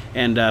here.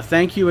 And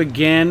thank you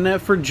again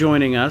for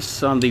joining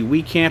us on the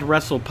We Can't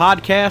Wrestle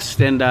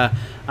podcast. And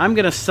I'm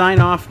going to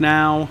sign off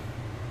now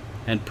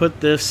and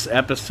put this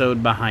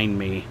episode behind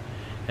me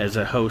as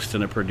a host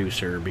and a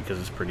producer because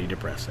it's pretty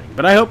depressing.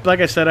 But I hope, like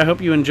I said, I hope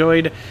you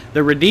enjoyed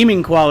the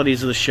redeeming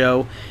qualities of the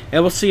show.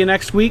 And we'll see you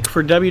next week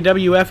for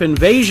WWF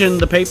Invasion,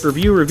 the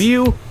pay-per-view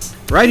review,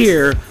 right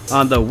here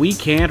on the We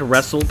Can't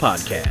Wrestle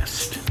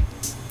podcast.